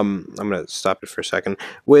I'm going to stop it for a second.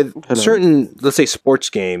 With certain, let's say, sports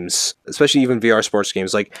games, especially even VR sports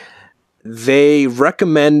games, like, they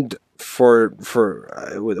recommend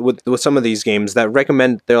with some of these games that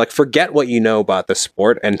recommend, they're like, forget what you know about the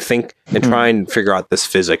sport and think and try and figure out this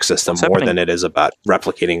physics system more than it is about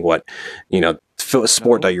replicating what,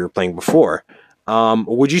 sport that you were playing before.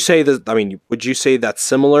 Would you say that, would you say that's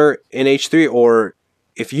similar in H3, or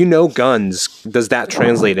if you know guns, does that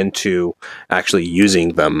translate into actually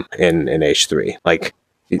using them in H3? Like,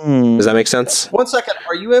 does that make sense? 1 second.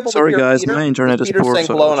 Are you able Sorry, to hear guys, Peter? my internet is Peter's poor, saying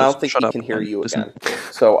so hello, I'll and I don't just think shut he up can hear and you listen. again.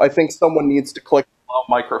 So I think someone needs to click the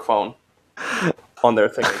microphone on their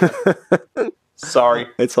thing again. Sorry.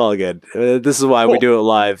 It's all good. This is why we do it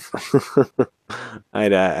live. I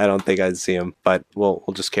don't think I'd see him, but we'll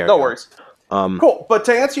just carry on. No worries. Cool. But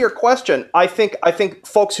to answer your question, I think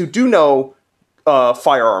folks who do know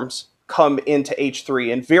firearms come into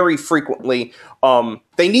H3, and very frequently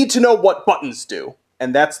they need to know what buttons do,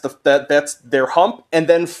 and that's their hump. And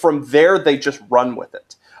then from there, they just run with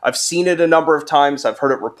it. I've seen it a number of times. I've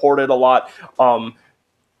heard it reported a lot.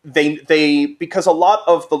 Because a lot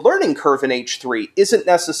of the learning curve in H3 isn't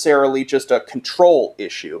necessarily just a control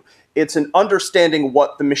issue. It's an understanding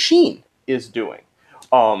what the machine is doing.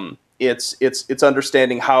 It's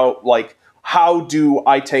understanding how do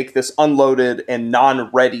I take this unloaded and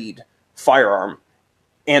non-readied firearm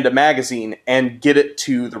and a magazine and get it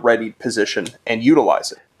to the readied position and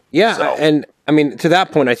utilize it. Yeah, and I mean, to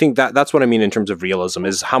that point, I think that's what I mean in terms of realism,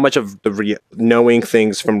 is how much of the knowing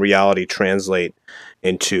things from reality translate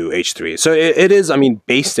into H3. So it is, I mean,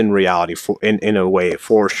 based in reality in a way,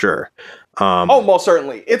 for sure. Most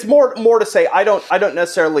certainly. It's more to say, I don't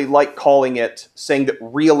necessarily like saying that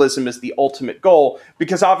realism is the ultimate goal,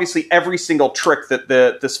 because obviously every single trick that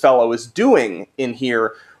this fellow is doing in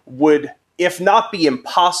here would, if not be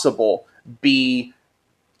impossible, be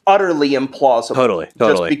utterly implausible. Totally.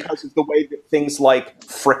 Just because of the way that things like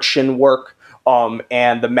friction work,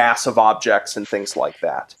 and the mass of objects and things like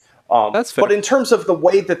that. That's fair. But in terms of the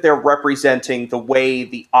way that they're representing the way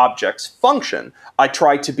the objects function, I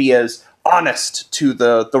try to be as honest to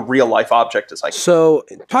the real life object as I can. So,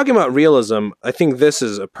 talking about realism, I think this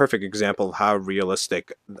is a perfect example of how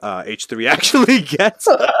realistic H3 actually gets.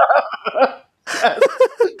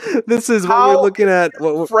 This is what we're looking at.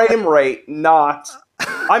 Frame rate, not...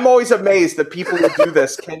 I'm always amazed that people who do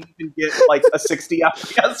this can even get like a 60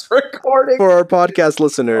 FPS recording. For our podcast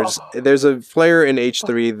listeners, there's a player in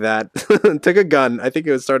H3 that took a gun, I think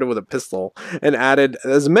it started with a pistol, and added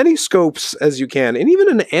as many scopes as you can, and even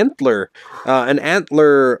an antler,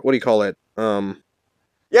 what do you call it?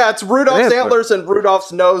 Yeah, it's Rudolph's antlers and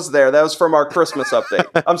Rudolph's nose there. That was from our Christmas update.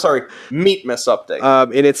 I'm sorry, Meatmas update.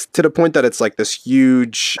 And it's to the point that it's like this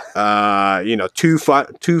huge, 2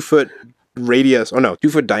 foot radius, 2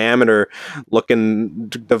 foot diameter looking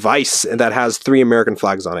device that has 3 American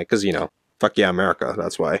flags on it, because fuck yeah, America,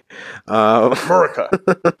 that's why. America.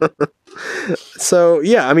 So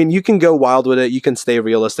yeah, I mean, you can go wild with it, you can stay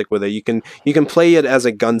realistic with it, you can play it as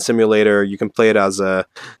a gun simulator, you can play it as a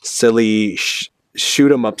silly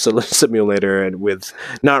shoot 'em up simulator, and with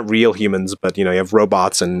not real humans, but you have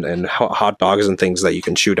robots and hot dogs and things that you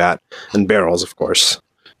can shoot at, and barrels, of course.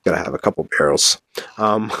 Gotta have a couple barrels.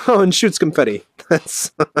 And shoots confetti.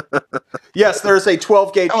 That's yes, there's a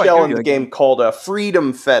 12-gauge shell in the game called a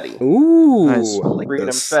Freedom Fetty. Ooh, nice. Freedom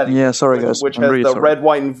Fetty. Yeah, sorry guys. Which has the red,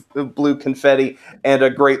 white, and blue confetti and a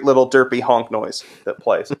great little derpy honk noise that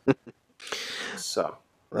plays. So.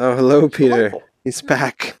 Oh, hello, Peter. Delightful. He's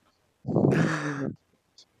back.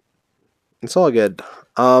 It's all good.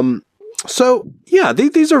 So yeah,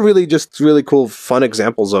 these are really just really cool, fun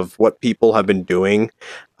examples of what people have been doing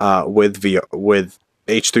with VR, with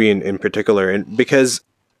H3 in particular, and because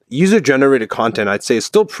user-generated content, I'd say, is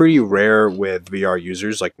still pretty rare with VR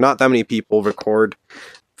users. Like, not that many people record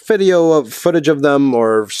footage of them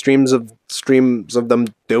or streams of them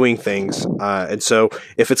doing things, and so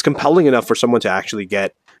if it's compelling enough for someone to actually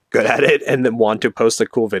get good at it and then want to post a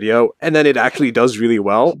cool video, and then it actually does really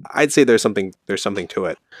well, I'd say there's something to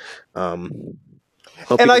it. And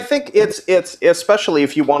I think it's especially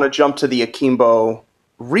if you want to jump to the Akimbo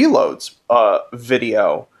reloads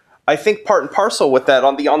video. I think part and parcel with that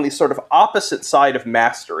on the sort of opposite side of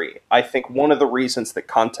mastery. I think one of the reasons that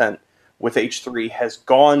content with H3 has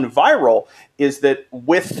gone viral is that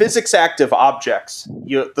with physics active objects,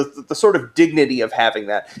 the sort of dignity of having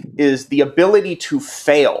that is the ability to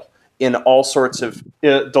fail in all sorts of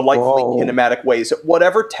delightfully kinematic ways at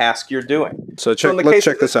whatever task you're doing. So let's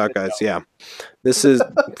check this out, guys. Yeah. This is,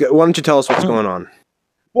 why don't you tell us what's going on?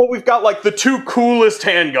 Well, we've got like the two coolest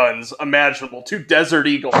handguns imaginable, two Desert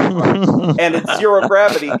Eagles, and it's zero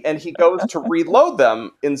gravity, and he goes to reload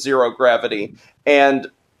them in zero gravity, and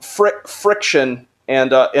friction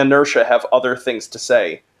and inertia have other things to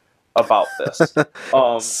say about this.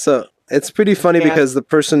 So it's pretty funny because the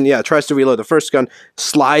person, tries to reload the first gun,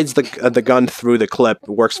 slides the gun through the clip,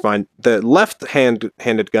 works fine. The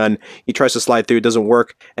left-handed gun, he tries to slide through, it doesn't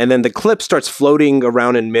work, and then the clip starts floating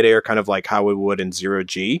around in midair, kind of like how it would in Zero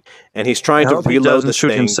G, and he's trying to reload this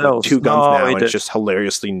thing with two guns now, and it's just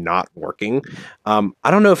hilariously not working. I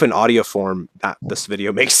don't know if in audio form this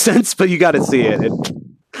video makes sense, but you got to see it.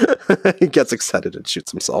 He gets excited and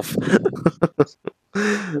shoots himself.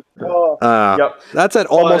 Yep. That's at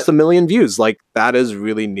almost 1 million views. Like, that is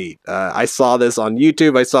really neat. I saw this on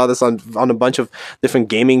YouTube. I saw this on a bunch of different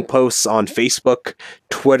gaming posts on Facebook,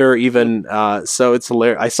 Twitter, even. So it's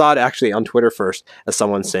hilarious. I saw it actually on Twitter first as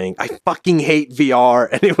someone saying, "I fucking hate VR,"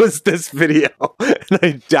 and it was this video, and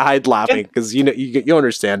I died laughing because you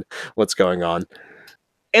understand what's going on.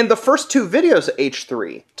 And the first two videos of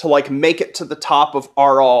H3 to like make it to the top of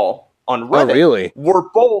RL on Reddit were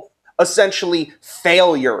both essentially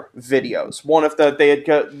failure videos. One of they had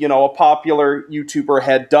a popular YouTuber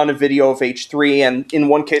had done a video of H3, and in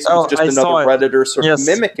one case it was just another Redditor sort of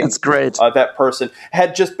mimicking that person.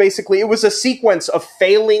 Had just basically, it was a sequence of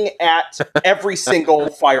failing at every single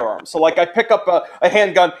firearm. So like I pick up a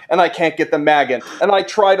handgun and I can't get the mag in, and I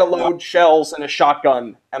try to load shells in a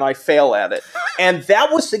shotgun and I fail at it. And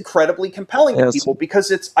that was incredibly compelling to people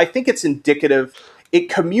because I think it's indicative. It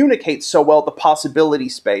communicates so well the possibility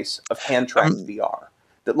space of hand-tracked VR.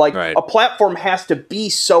 That a platform has to be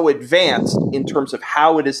so advanced in terms of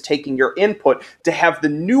how it is taking your input to have the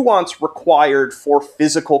nuance required for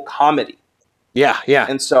physical comedy. Yeah.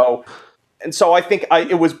 And so I think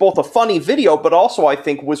it was both a funny video, but also I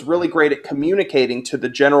think was really great at communicating to the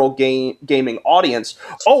general gaming audience,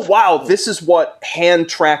 oh wow, this is what hand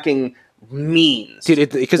tracking means,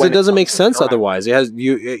 dude, because it doesn't make sense otherwise. It has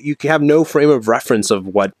you have no frame of reference of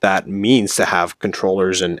what that means to have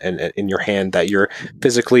controllers and in your hand, that you're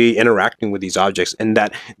physically interacting with these objects, and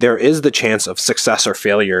that there is the chance of success or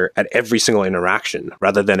failure at every single interaction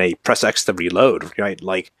rather than a press X to reload, right?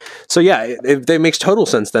 Like, so yeah, it makes total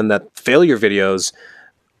sense then that failure videos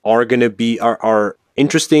are going to be are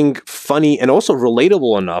interesting, funny, and also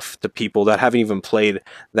relatable enough to people that haven't even played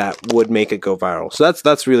that would make it go viral. So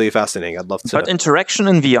that's really fascinating. I'd love to. But interaction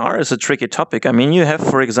in VR is a tricky topic. I mean, you have,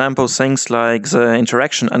 for example, things like the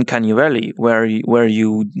interaction uncanny valley, where you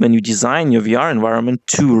when you design your VR environment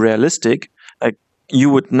too realistic, like, you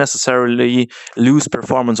would necessarily lose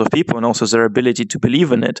performance of people and also their ability to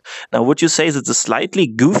believe in it. Now, would you say that the slightly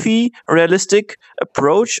goofy, realistic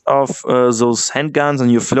approach of those handguns and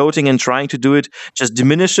you're floating and trying to do it just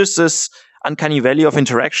diminishes this uncanny valley of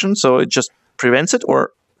interaction, so it just prevents it?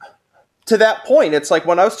 Or to that point, it's like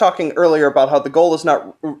when I was talking earlier about how the goal is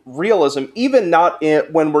not realism, even not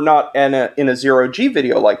when we're not in a zero-G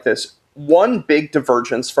video like this. One big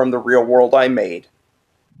divergence from the real world I made,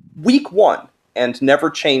 week one, and never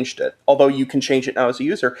changed it, although you can change it now as a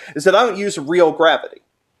user, is that I don't use real gravity.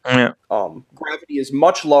 Yeah. Gravity is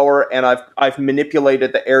much lower, and I've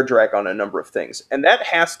manipulated the air drag on a number of things. And that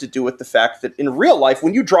has to do with the fact that in real life,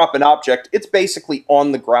 when you drop an object, it's basically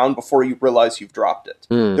on the ground before you realize you've dropped it.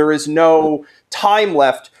 There is no time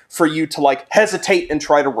left for you to like hesitate and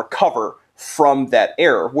try to recover from that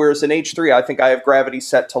error. Whereas in H3, I think I have gravity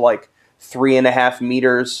set to like 3.5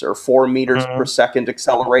 meters or 4 meters per second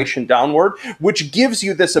acceleration downward, which gives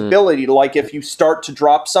you this ability to, like, if you start to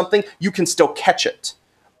drop something, you can still catch it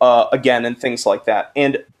again and things like that.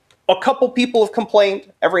 And A couple people have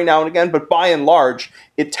complained every now and again, but by and large,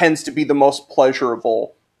 it tends to be the most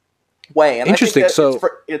pleasurable way. And interesting. I think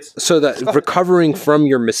that so that recovering from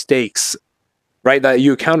your mistakes, right? That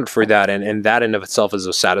you accounted for that, and that in of itself is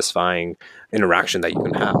a satisfying interaction that you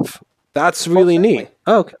can have. That's really neat.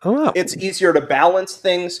 Oh wow. It's easier to balance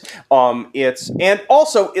things. And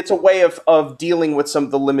also it's a way of dealing with some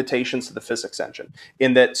of the limitations of the physics engine,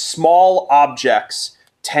 in that small objects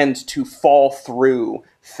tend to fall through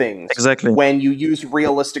things when you use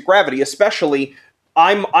realistic gravity. Especially,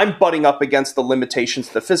 I'm butting up against the limitations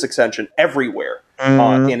of the physics engine everywhere in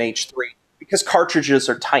H3 because cartridges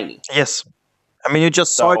are tiny. Yes. I mean, you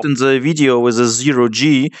just saw it in the video with a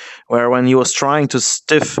 0G, where when he was trying to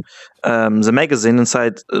stiff the magazine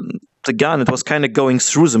inside the gun, it was kind of going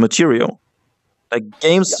through the material. Like,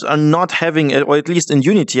 games are not having, or at least in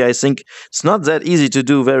Unity, I think it's not that easy to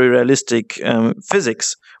do very realistic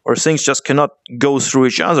physics, or things just cannot go through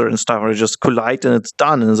each other and stuff, or just collide and it's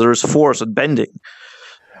done, and there's force and bending.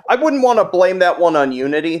 I wouldn't want to blame that one on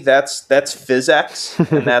Unity. That's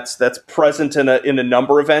PhysX, and that's present in a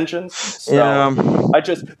number of engines. So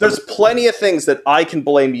there's plenty of things that I can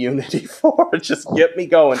blame Unity for. Just get me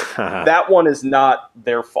going. That one is not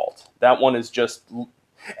their fault. That one is just,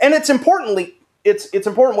 and it's important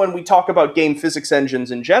when we talk about game physics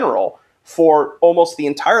engines in general. For almost the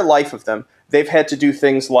entire life of them, they've had to do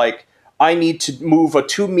things like, I need to move a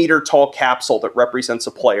 2-meter tall capsule that represents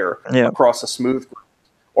a player across a smooth ground.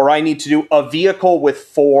 Or I need to do a vehicle with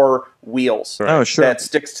 4 wheels that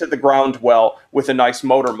sticks to the ground well with a nice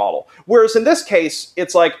motor model. Whereas in this case,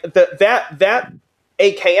 it's like that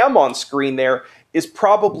AKM on screen there is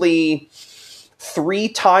probably 3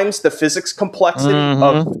 times the physics complexity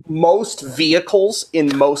of most vehicles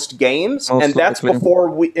in most games, before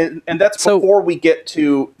we get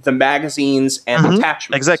to the magazines and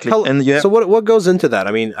attachments. Exactly. So what goes into that?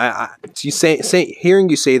 I mean, hearing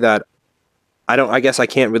you say that, I guess I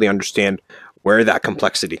can't really understand where that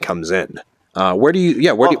complexity comes in. Where do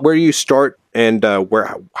you start, and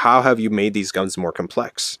how have you made these guns more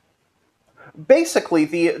complex? Basically,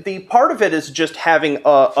 the part of it is just having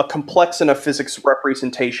a complex enough physics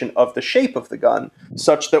representation of the shape of the gun,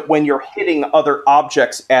 such that when you're hitting other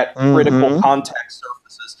objects at critical contact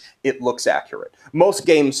surfaces, it looks accurate. Most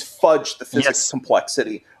games fudge the physics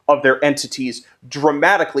complexity of their entities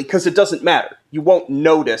dramatically because it doesn't matter. You won't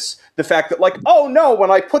notice the fact that, like, oh no,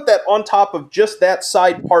 when I put that on top of just that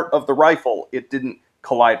side part of the rifle, it didn't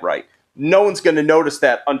collide right. No one's going to notice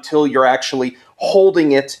that until you're actually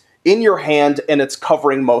holding it in your hand and it's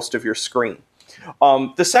covering most of your screen.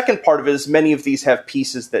 The second part of it is many of these have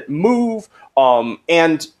pieces that move,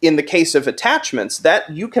 and in the case of attachments, that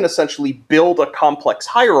you can essentially build a complex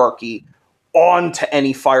hierarchy onto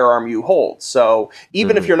any firearm you hold. So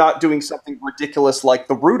even if you're not doing something ridiculous like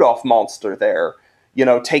the Rudolph monster there,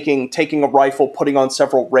 taking a rifle, putting on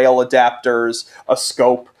several rail adapters, a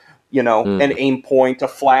scope, an aim point, a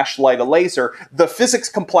flashlight, a laser, the physics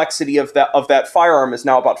complexity of that firearm is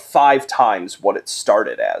now about 5 times what it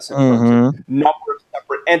started as in terms of number of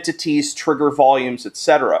separate entities, trigger volumes,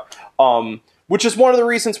 etc. Which is one of the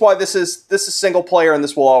reasons why this is single player, and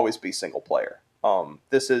this will always be single player.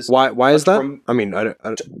 This is why is that? I mean,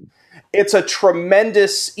 it's a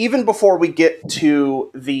tremendous. Even before we get to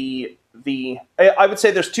the, I would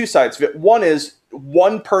say there's 2 sides of it. One is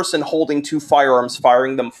one person holding 2 firearms,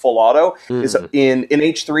 firing them full auto is in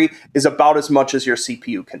H3 is about as much as your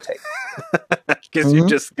CPU can take.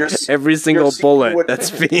 Because every single bullet that's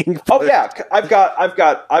being. Oh yeah, I've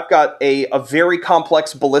got a very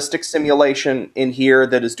complex ballistic simulation in here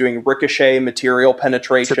that is doing ricochet material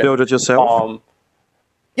penetration. To build it yourself.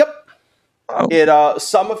 Yep. Oh.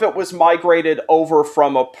 Some of it was migrated over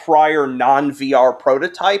from a prior non-VR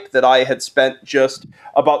prototype that I had spent just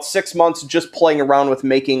about 6 months just playing around with,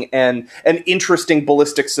 making an interesting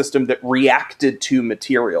ballistic system that reacted to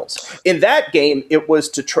materials. In that game, it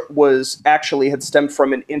had stemmed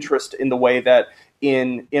from an interest in the way that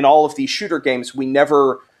in all of these shooter games, we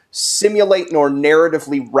never simulate nor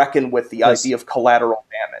narratively reckon with the idea of collateral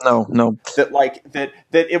damage. No.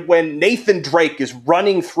 When Nathan Drake is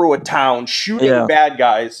running through a town shooting bad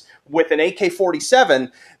guys with an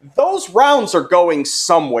AK-47, those rounds are going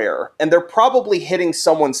somewhere, and they're probably hitting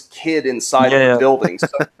someone's kid inside the building. So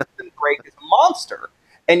Nathan Drake is a monster,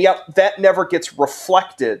 and yet that never gets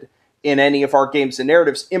reflected in any of our games and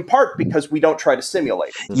narratives, in part because we don't try to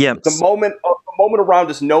simulate. Yes. The moment a round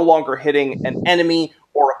is no longer hitting an enemy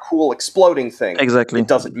or a cool exploding thing. Exactly. It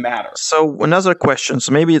doesn't matter. So another question.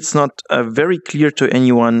 So maybe it's not very clear to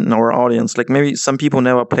anyone in our audience. Like maybe some people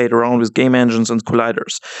never played around with game engines and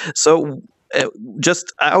colliders. So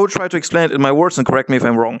I will try to explain it in my words and correct me if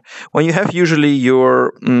I'm wrong. When you have usually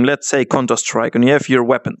your, let's say, Counter-Strike, and you have your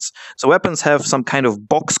weapons. So weapons have some kind of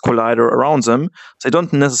box collider around them. So they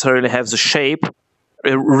don't necessarily have the shape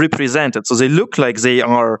represented. So they look like they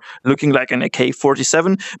are looking like an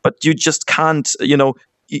AK-47, but you just can't,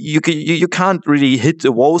 you can't really hit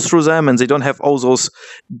the walls through them, and they don't have all those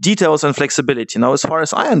details and flexibility. Now, as far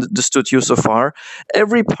as I understood you so far,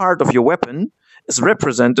 every part of your weapon is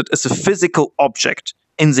represented as a physical object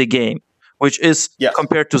in the game, which is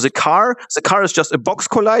compared to the car. The car is just a box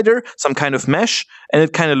collider, some kind of mesh, and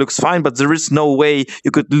it kind of looks fine, but there is no way you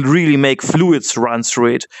could really make fluids run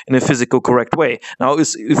through it in a physical correct way. Now,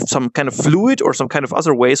 if some kind of fluid or some kind of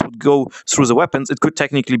other ways would go through the weapons, it could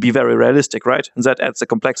technically be very realistic, right? And that adds the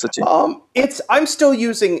complexity. I'm still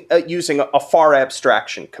using a far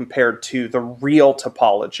abstraction compared to the real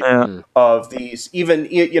topology of these.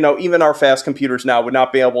 Even our fast computers now would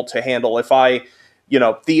not be able to handle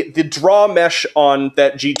the draw mesh on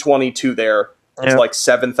that G22 there is like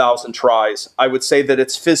 7,000 tries. I would say that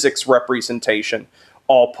its physics representation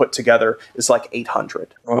all put together is like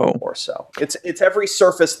 800 or so. It's every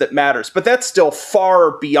surface that matters, but that's still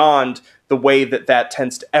far beyond the way that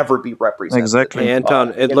tends to ever be represented. Exactly,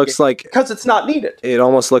 Anton. It looks like because it's not needed. It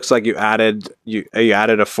almost looks like you added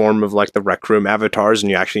a form of like the Rec Room avatars, and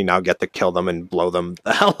you actually now get to kill them and blow them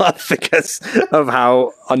the hell up because of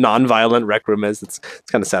how a non-violent Rec Room is. It's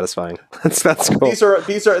kind of satisfying. That's cool.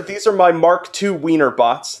 These are my Mark II wiener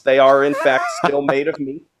bots. They are in fact still made of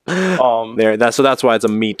meat. That's why it's a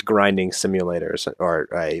meat grinding simulator or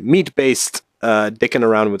a meat-based dicking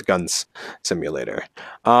around with guns simulator.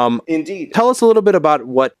 Indeed. Tell us a little bit about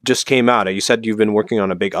what just came out. You said you've been working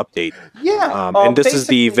on a big update. Yeah. And this is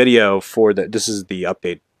the video this is the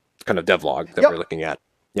update kind of devlog that we're looking at.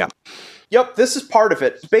 Yeah. Yep, this is part of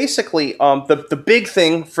it. Basically, the big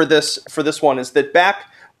thing for this one is that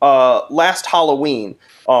back last Halloween,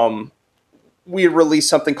 we released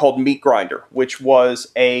something called Meat Grinder, which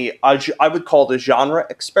was I would call it a genre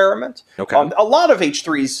experiment. Okay. A lot of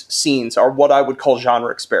H3's scenes are what I would call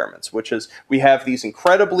genre experiments, which is we have these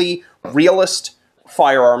incredibly realist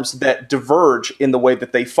firearms that diverge in the way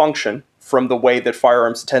that they function from the way that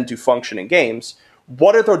firearms tend to function in games.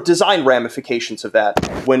 What are the design ramifications of that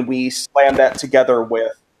when we slam that together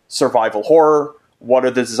with survival horror? What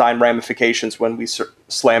are the design ramifications when we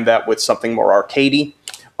slam that with something more arcadey?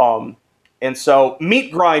 And so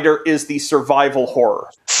Meat Grinder is the survival horror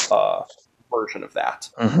version of that.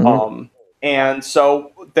 Mm-hmm. And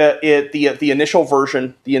so the initial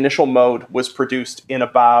version, the initial mode was produced in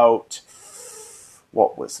about,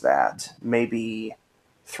 what was that? Maybe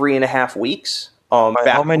 3.5 weeks. Back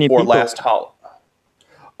how many before people? Last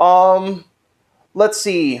Halloween. Let's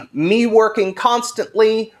see. Me working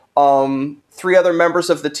constantly. 3 other members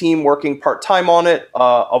of the team working part-time on it.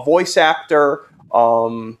 A voice actor.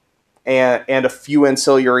 And a few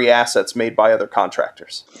ancillary assets made by other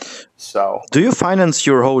contractors. So, do you finance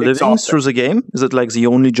your whole living through the game? Is it like the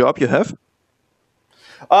only job you have?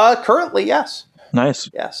 Currently, yes. Nice.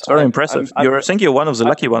 Yes. It's very impressive. I think you're one of the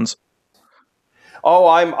lucky ones. Oh,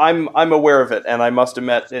 I'm aware of it, and I must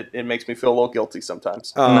admit it makes me feel a little guilty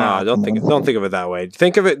sometimes. No, don't think of it that way.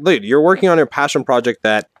 Think of it, dude, you're working on a passion project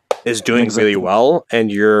that is doing really well,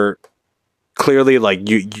 and you're clearly like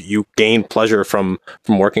you gain pleasure from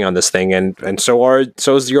working on this thing, and so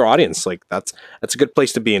is your audience. Like that's a good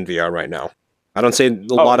place to be in VR right now. I don't say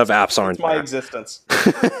a lot of apps aren't. It's my existence.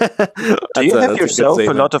 Do you have yourself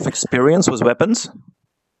a lot of experience with weapons?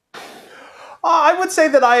 I would say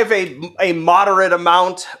that I have a moderate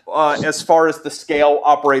amount as far as the scale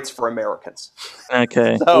operates for Americans.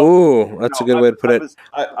 Okay. So, ooh, that's a good way to put it.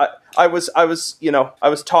 I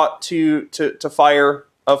was taught to fire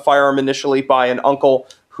a firearm initially by an uncle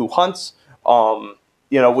who hunts.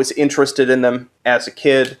 Was interested in them as a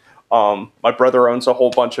kid. My brother owns a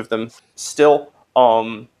whole bunch of them still.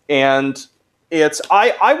 And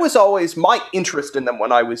I was always, my interest in them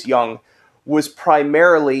when I was young was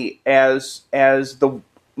primarily as an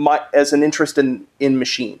interest in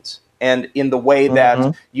machines, and in the way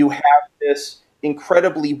that you have this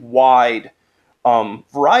incredibly wide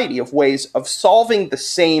variety of ways of solving the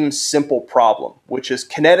same simple problem, which is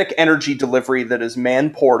kinetic energy delivery that is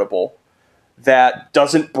man-portable, that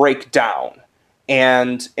doesn't break down,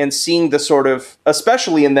 and seeing the sort of,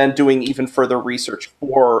 especially, and then doing even further research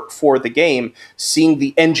for the game, seeing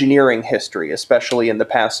the engineering history, especially in the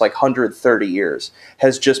past 130 years,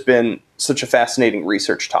 has just been such a fascinating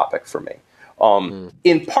research topic for me.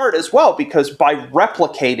 In part as well because by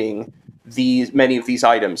replicating many of these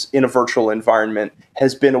items in a virtual environment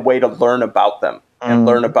has been a way to learn about them and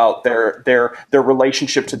learn about their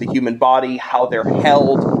relationship to the human body, how they're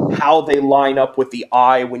held, how they line up with the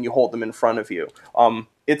eye when you hold them in front of you.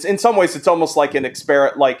 It's in some ways, it's almost like an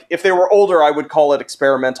experiment. Like if they were older, I would call it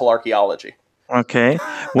experimental archaeology. Okay.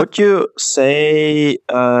 Would you say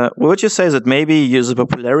that maybe the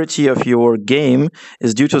popularity of your game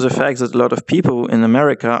is due to the fact that a lot of people in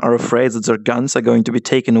America are afraid that their guns are going to be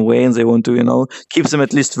taken away and they want to, keep them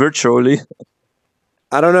at least virtually?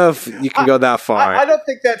 I don't know if you can go that far. I don't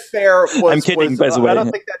think that fair was... I'm kidding, by the way. I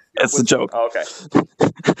don't think that it's a joke. Oh, okay.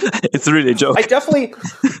 It's really a joke. I definitely...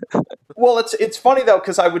 Well, it's funny, though,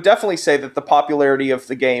 because I would definitely say that the popularity of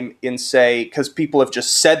the game in, say, because people have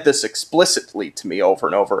just said this explicitly to me over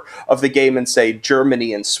and over, of the game in, say,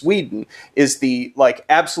 Germany and Sweden, is the,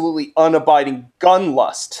 absolutely unabiding gun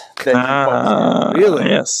lust that really?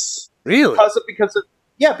 Yes. Really?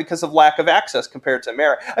 Because of lack of access compared to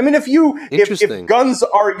America. I mean, if guns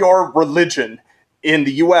are your religion in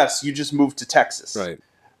the U.S., you just move to Texas. Right.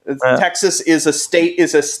 Texas is a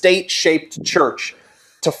state-shaped church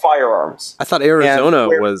to firearms. I thought Arizona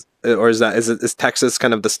is Texas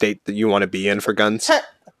kind of the state that you want to be in for guns?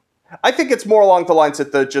 I think it's more along the lines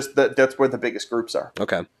that that's where the biggest groups are.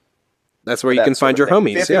 Okay. That's where you can find your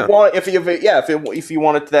homies. If you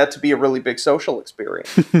wanted that to be a really big social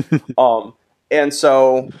experience. And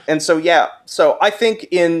so I think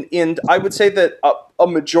I would say that a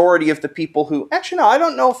majority of the people who actually, no, I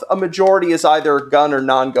don't know if a majority is either gun or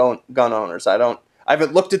non-gun owners. I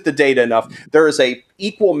haven't looked at the data enough. There is a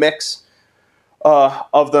equal mix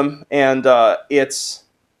of them, and I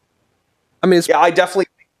definitely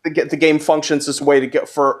think the game functions as a way to get,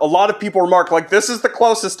 for a lot of people remark, this is the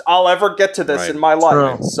closest I'll ever get to this in my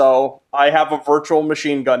life. True. So I have a virtual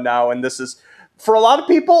machine gun now, and this is, for a lot of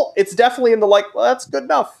people, it's definitely in the well, that's good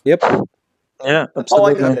enough. Yep. Yeah, that's all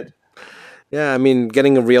I needed. Yeah, I mean,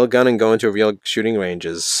 getting a real gun and going to a real shooting range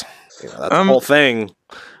is that's the whole thing.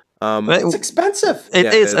 It's expensive. It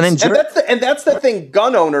is. And that's the thing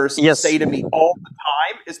gunn owners say to me all the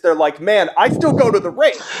time, is they're like, man, I still go to the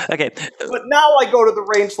range. Okay. But now I go to the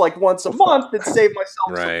range once a month and save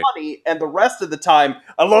myself some money, and the rest of the time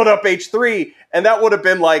I load up H3, and that would have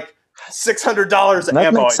been $600 that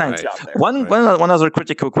ammo. Makes sense. One other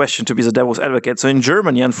critical question to be the devil's advocate. So in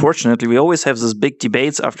Germany, unfortunately, we always have these big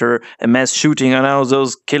debates after a mass shooting on how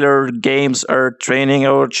those killer games are training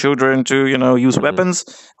our children to, use weapons.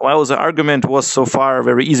 Well, the argument was so far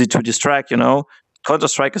very easy to distract,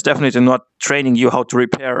 Counter-Strike is definitely not training you how to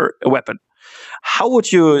repair a weapon. How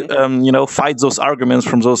would you, fight those arguments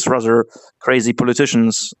from those rather crazy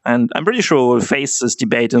politicians? And I'm pretty sure we'll face this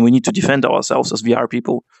debate and we need to defend ourselves as VR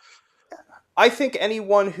people. I think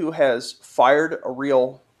anyone who has fired a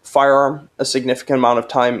real firearm a significant amount of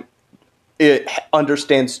time, it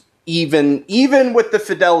understands even with the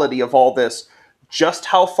fidelity of all this, just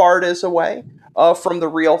how far it is away from the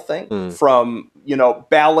real thing, from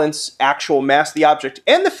balance, actual mass the object,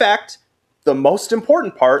 and the fact, the most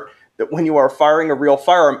important part, that when you are firing a real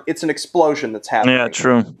firearm, it's an explosion that's happening. Yeah,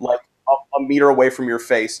 true. A meter away from your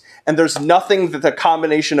face, and there's nothing that the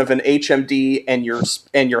combination of an HMD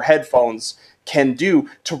and your headphones can do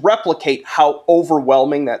to replicate how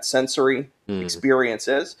overwhelming that sensory experience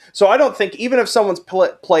is. So I don't think, even if someone's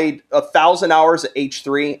played 1,000 hours at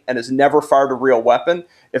H3 and has never fired a real weapon,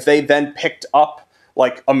 if they then picked up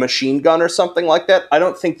a machine gun or something like that, I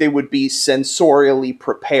don't think they would be sensorially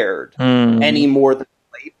prepared any more than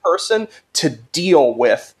a layperson to deal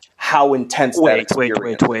with how intense that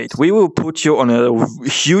experience Wait. We will put you on a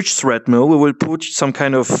huge treadmill. We will put some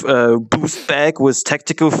kind of boost bag with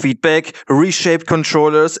tactical feedback, reshaped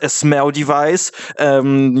controllers, a smell device,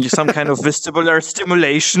 some kind of vestibular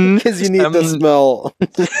stimulation. Because you need the smell.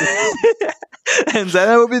 And then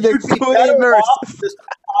I will be the fully immersed. Just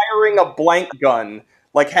firing a blank gun,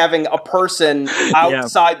 having a person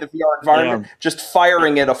outside the VR environment, just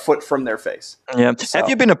firing it a foot from their face. Yeah. So, have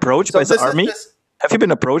you been approached by the army? Have you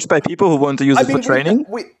been approached by people who want to use it for training?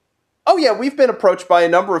 We've been approached by a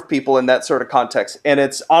number of people in that sort of context, and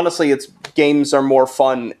it's games are more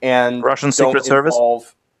fun and Russian Secret Service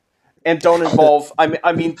don't involve.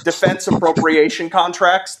 I mean, defense appropriation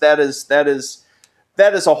contracts. That is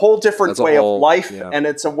a whole different way of life, and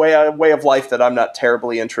it's a way of life that I'm not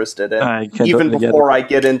terribly interested in, even before I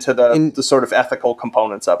get into the sort of ethical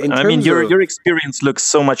components of it. I mean, your experience looks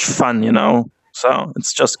so much fun, So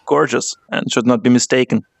it's just gorgeous and should not be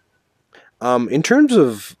mistaken. In terms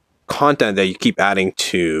of content that you keep adding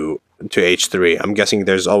to H3, I'm guessing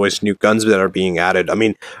there's always new guns that are being added. I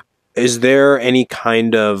mean, is there any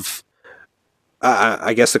kind of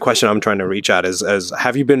I guess the question I'm trying to reach at is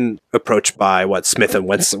have you been approached by Smith and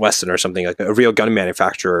Wesson or something, like a real gun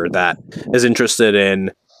manufacturer that is interested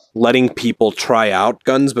in letting people try out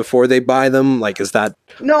guns before they buy them? Like, is that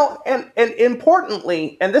no? And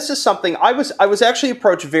importantly, and this is something I was actually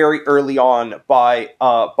approached very early on by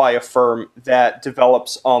a firm that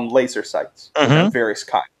develops laser sights of various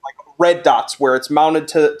kinds, like red dots, where it's mounted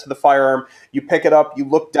to the firearm. You pick it up, you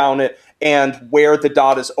look down it, and where the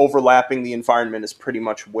dot is overlapping the environment is pretty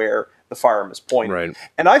much where the firearm is pointing. Right.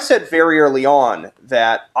 And I said very early on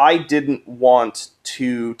that I didn't want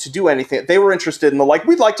to do anything. They were interested in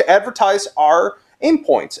we'd like to advertise our aim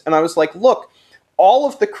points. And I was like, look, all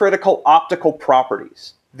of the critical optical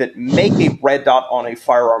properties that make a red dot on a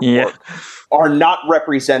firearm work are not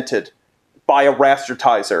represented by a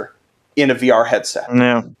rastertizer in a VR headset.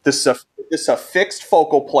 No. This is a fixed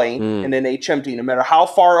focal plane in an HMD. No matter how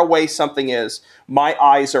far away something is, my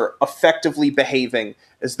eyes are effectively behaving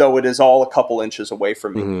as though it is all a couple inches away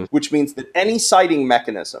from me, which means that any sighting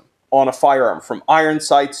mechanism on a firearm, from iron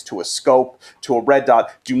sights to a scope to a red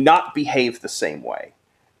dot, do not behave the same way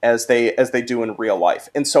as they do in real life.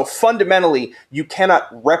 And so fundamentally, you cannot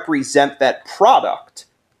represent that product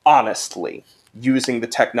honestly using the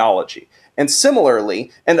technology. And similarly,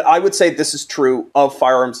 and I would say this is true of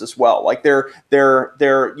firearms as well. Like you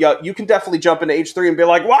can definitely jump into H3 and be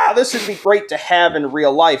like, wow, this would be great to have in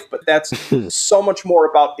real life. But that's so much more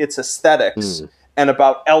about its aesthetics and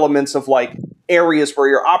about elements of areas where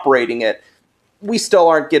you're operating it. We still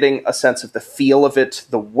aren't getting a sense of the feel of it,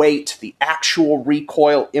 the weight, the actual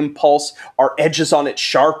recoil impulse. Are edges on it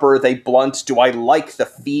sharper? Are they blunt? Do I like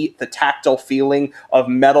the tactile feeling of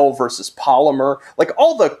metal versus polymer? Like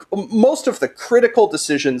most of the critical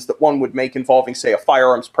decisions that one would make involving, say, a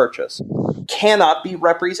firearms purchase cannot be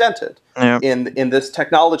represented in this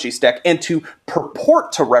technology stack. And to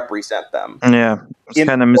purport to represent them, it's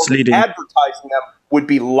kind of misleading. Advertising them would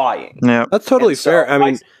be lying. Yeah, that's totally fair. I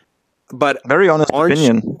mean. But very honest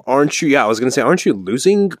opinion. Aren't you? Yeah, I was going to say, aren't you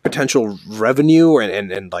losing potential revenue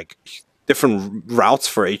and different routes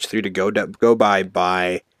for H3 to go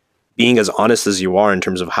by being as honest as you are in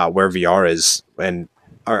terms of where VR is? And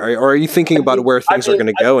are you thinking about where things are going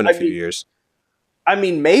to go in a few years? I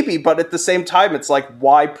mean, maybe, but at the same time, it's like,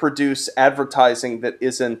 why produce advertising that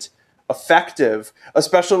isn't effective,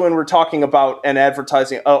 especially when we're talking about an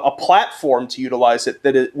advertising, a platform to utilize it,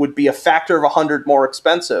 that it would be a factor of 100 more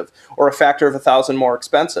expensive or a factor of 1,000 more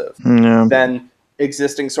expensive than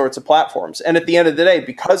existing sorts of platforms. And at the end of the day,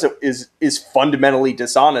 because it is fundamentally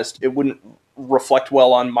dishonest, it wouldn't reflect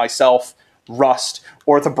well on myself, Rust,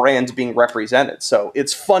 or the brand being represented. So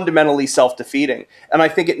it's fundamentally self-defeating. And I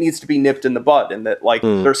think it needs to be nipped in the bud, and that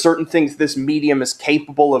there are certain things this medium is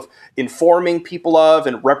capable of informing people of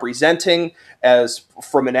and representing as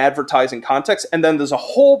from an advertising context. And then there's a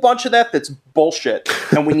whole bunch of that's bullshit.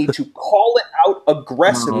 And we need to call it out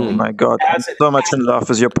aggressively. Oh my God. I'm so much in love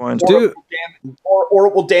with your point. Or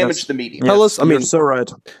it will damage the medium. Tell us, you're so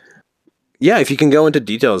right. Yeah, if you can go into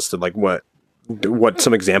details to what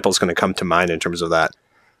some examples going to come to mind in terms of that.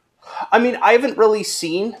 I mean, I haven't really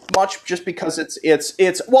seen much, just because it's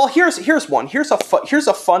well, here's one. Here's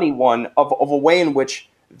a funny one of a way in which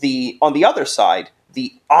on the other side,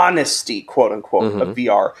 the honesty, quote unquote, of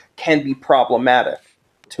VR can be problematic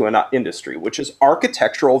to an industry, which is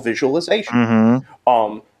architectural visualization.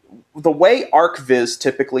 The way ArcViz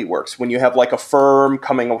typically works, when you have a firm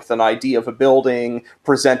coming up with an idea of a building,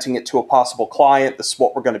 presenting it to a possible client, this is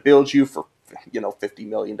what we're going to build you for $50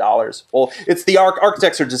 million. Well, it's the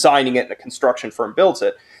architects are designing it and a construction firm builds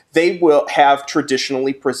it. They will have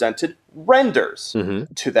traditionally presented renders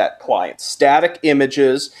to that client, static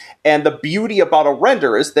images. And the beauty about a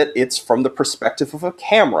render is that it's from the perspective of a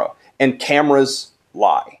camera, and cameras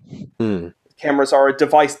lie. Cameras are a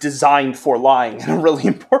device designed for lying in a really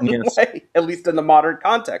important way, at least in the modern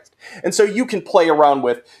context. And so you can play around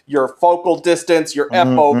with your focal distance, your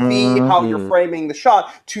FOV, how you're framing the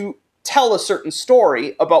shot to tell a certain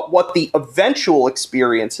story about what the eventual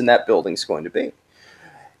experience in that building is going to be.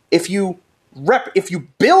 If you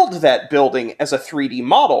build that building as a 3D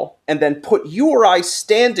model and then put you or I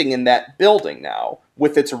standing in that building now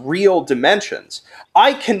with its real dimensions,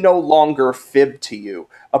 I can no longer fib to you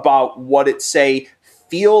about what it, say,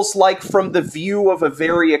 feels like from the view of a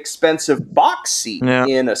very expensive box seat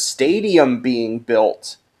in a stadium being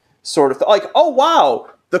built. Sort of like, oh, wow,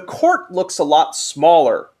 the court looks a lot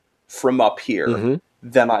smaller from up here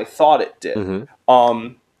than I thought it did.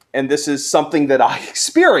 And this is something that I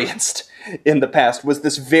experienced in the past, was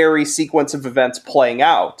this very sequence of events playing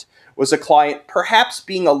out was a client perhaps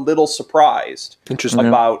being a little surprised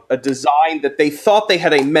about a design that they thought they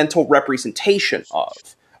had a mental representation of,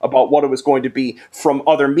 about what it was going to be from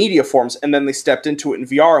other media forms, and then they stepped into it in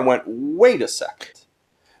VR and went, wait a second.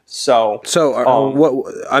 I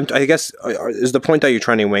guess is the point that you're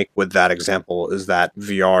trying to make with that example is that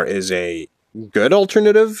VR is a good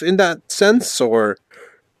alternative in that sense, or?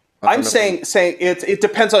 I'm saying it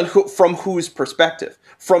depends on from whose perspective.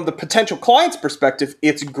 From the potential client's perspective,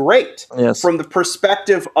 it's great. Yes. From the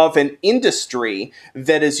perspective of an industry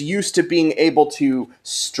that is used to being able to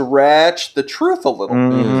stretch the truth a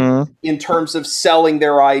little bit in terms of selling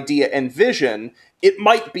their idea and vision, it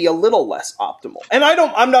might be a little less optimal. And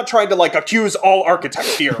I'm not trying to accuse all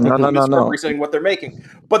architects here of misrepresenting what they're making.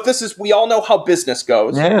 But we all know how business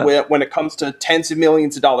goes when it comes to tens of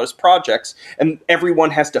millions of dollars projects, and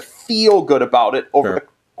everyone has to feel good about it over the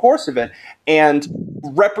course of it. And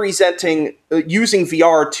using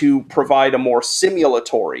VR to provide a more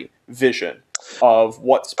simulatory vision of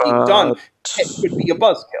what's being done could be a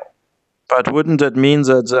buzzkill. But wouldn't that mean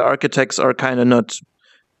that the architects are kind of not...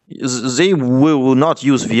 They will not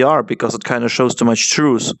use VR because it kind of shows too much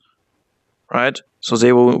truth, right? So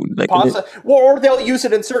they will or they'll use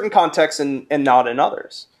it in certain contexts and not in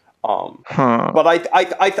others. But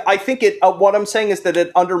I think what I'm saying is that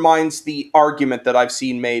it undermines the argument that I've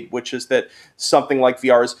seen made, which is that something like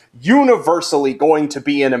VR is universally going to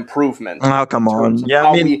be an improvement. Oh, come on!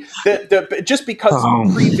 Yeah, just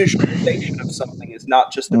because pre-visualization of something is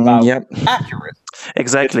not just about accuracy.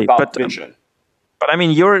 Exactly, it's about vision. But I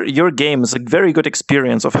mean, your game is a very good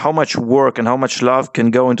experience of how much work and how much love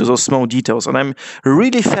can go into those small details. And I'm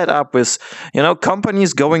really fed up with,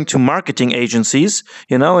 companies going to marketing agencies,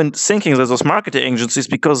 and thinking that those marketing agencies,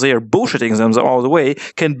 because they are bullshitting them all the way,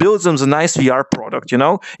 can build them the nice VR product.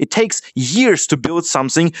 It takes years to build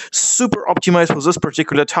something super optimized for this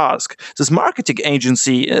particular task. This marketing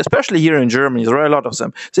agency, especially here in Germany, there are a lot of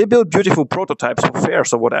them. They build beautiful prototypes for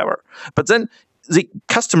fairs or whatever. But then the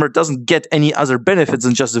customer doesn't get any other benefits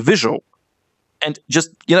than just the visual and just,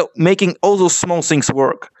 making all those small things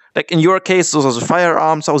work. Like in your case, those are the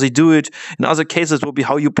firearms, how they do it. In other cases, it will be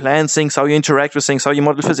how you plan things, how you interact with things, how you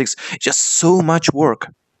model physics. Just so much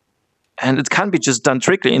work. And it can't be just done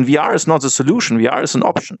trickly. And VR is not the solution. VR is an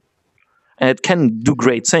option. And it can do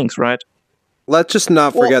great things, right? Let's just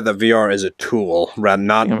not forget that VR is a tool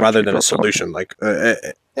rather than a solution.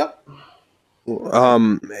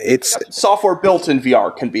 It's software built in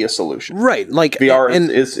VR can be a solution, right? VR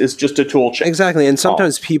is just a tool chain. Exactly. And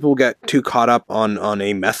sometimes people get too caught up on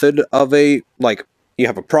a method of you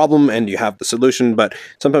have a problem and you have the solution, but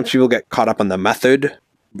sometimes people get caught up on the method,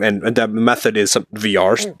 and the method is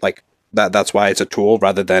VR. That's why it's a tool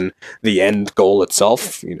rather than the end goal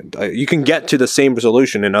itself. You can get to the same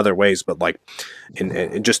solution in other ways, but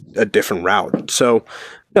in just a different route. So,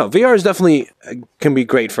 no, VR is definitely can be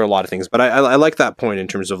great for a lot of things. But I like that point in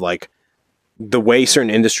terms of the way certain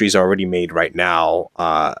industries are already made right now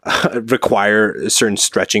require a certain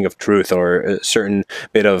stretching of truth or a certain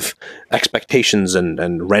bit of expectations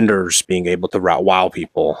and renders being able to wow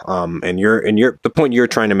people. And the point you're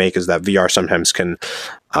trying to make is that VR sometimes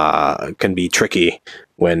can be tricky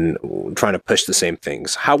when trying to push the same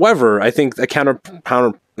things. However, I think a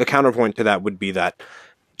counterpoint to that would be that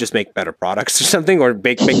just make better products or something, or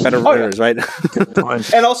make better renders, right?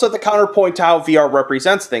 And also the counterpoint to how VR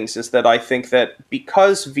represents things is that I think that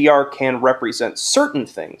because VR can represent certain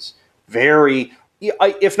things very,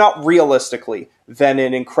 if not realistically, then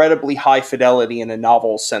in incredibly high fidelity and a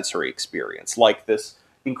novel sensory experience, like this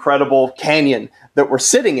incredible canyon that we're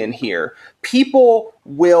sitting in here, people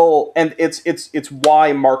will, and it's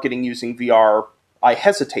why marketing using VR, I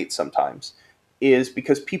hesitate sometimes, is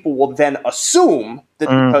because people will then assume that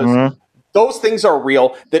because those things are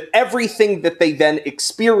real, that everything that they then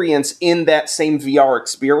experience in that same VR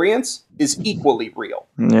experience is equally real,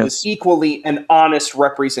 is equally an honest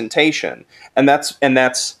representation. And that's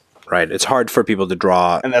right. It's hard for people to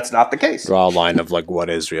draw, and that's not the case. Draw a line of what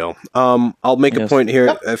is real. I'll make a point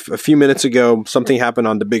here. Yep. A few minutes ago, something happened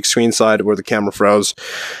on the big screen side where the camera froze,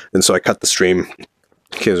 and so I cut the stream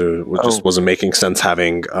because it just wasn't making sense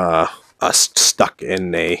having us stuck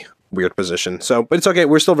in a weird position. So, but it's okay.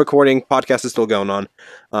 We're still recording. Podcast is still going on.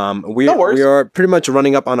 We are pretty much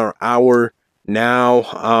running up on our hour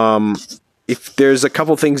now. If there's a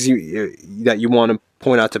couple things that you want to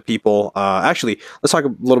point out to people, actually, let's talk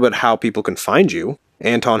a little bit how people can find you.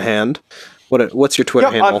 Anton Hand. What's your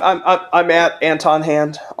Twitter handle? I'm at Anton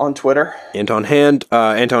Hand on Twitter. Anton Hand.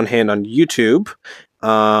 Anton Hand on YouTube.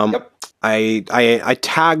 I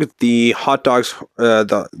tagged the hot dogs,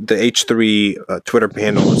 the H3 Twitter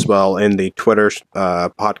handle as well in the Twitter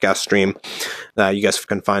podcast stream that you guys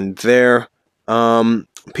can find there.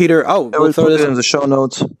 Peter, we'll throw this in the show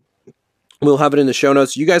notes. We'll have it in the show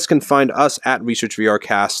notes. You guys can find us at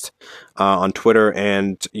ResearchVRcast on Twitter,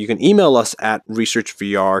 and you can email us at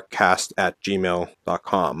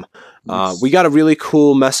researchvrcast@gmail.com. We got a really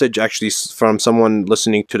cool message actually from someone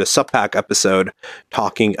listening to the Subpack episode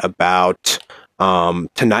talking about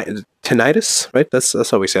tinnitus, right? That's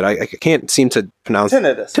how we say it. I can't seem to pronounce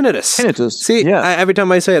tinnitus. See, yeah. Every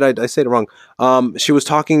time I say it, I say it wrong. She was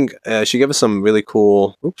talking. She gave us some really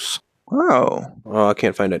cool. Oops. Oh, I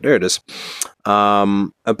can't find it. There it is.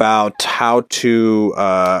 About how to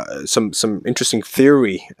some interesting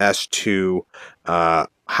theory as to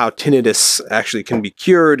how tinnitus actually can be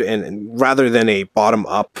cured, and rather than a bottom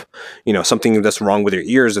up, something that's wrong with your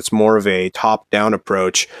ears, it's more of a top down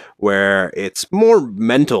approach where it's more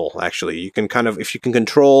mental. Actually, you can if you can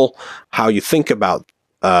control how you think about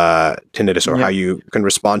tinnitus or how you can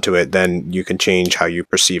respond to it, then you can change how you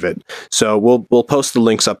perceive it. So we'll post the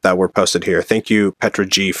links up that were posted here. Thank you, Petra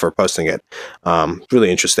G, for posting it.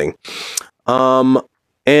 Really interesting. And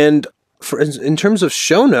in terms of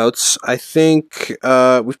show notes, I think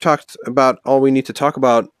we've talked about all we need to talk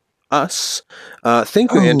about us.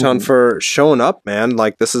 Thank you, Anton, for showing up, man.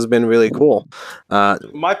 This has been really cool.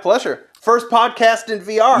 My pleasure. First podcast in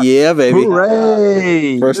VR. Yeah, baby.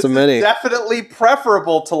 Hooray! First of many. Definitely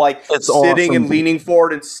preferable to sitting and leaning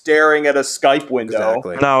forward and staring at a Skype window.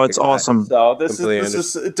 Exactly. No, it's awesome. So this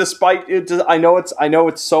is despite it, I know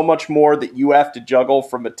it's so much more that you have to juggle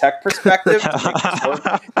from a tech perspective to make this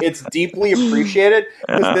work. It's deeply appreciated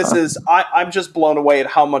because I'm just blown away at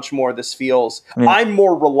how much more this feels. Yeah. I'm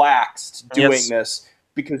more relaxed doing this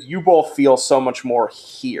because you both feel so much more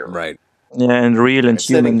here. Right. Yeah, and real and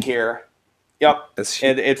human. Sitting here. Yep,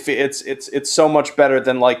 and it's so much better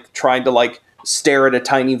than trying to stare at a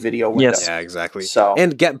tiny video window. Yes, yeah, exactly. So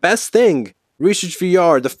best thing, Research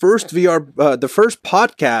VR, the first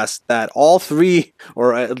podcast that all three,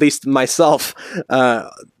 or at least myself,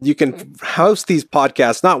 you can host these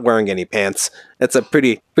podcasts not wearing any pants. It's a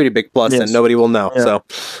pretty big plus, and nobody will know. Yeah. So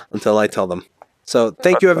until I tell them. So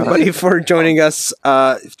thank you, everybody, for joining us.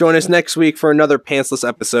 Join us next week for another pantsless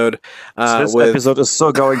episode. This episode is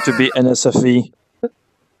so going to be NSFV.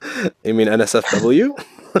 You mean NSFW?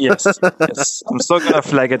 Yes. I'm still going to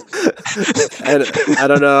flag it. I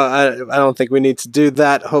don't know. I don't think we need to do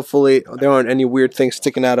that. Hopefully, there aren't any weird things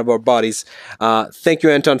sticking out of our bodies. Thank you,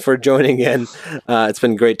 Anton, for joining in. It's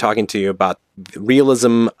been great talking to you about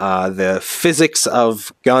realism, the physics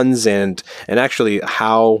of guns, and actually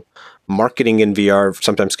how marketing in VR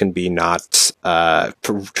sometimes can be not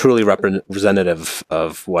truly representative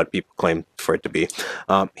of what people claim for it to be.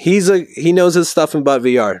 He knows his stuff about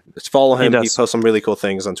VR. Just follow him. He posts some really cool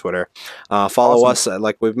things on Twitter. Follow us,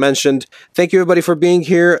 like we've mentioned. Thank you, everybody, for being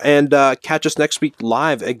here, and catch us next week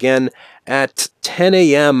live again at 10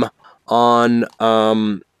 a.m. on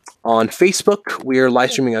Facebook. We are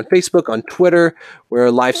live streaming on Facebook, on Twitter.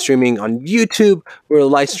 We're live streaming on YouTube. We're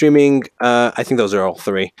live streaming, I think those are all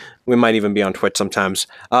three. We might even be on Twitch sometimes.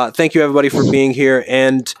 Thank you, everybody, for being here,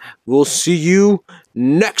 and we'll see you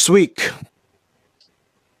next week.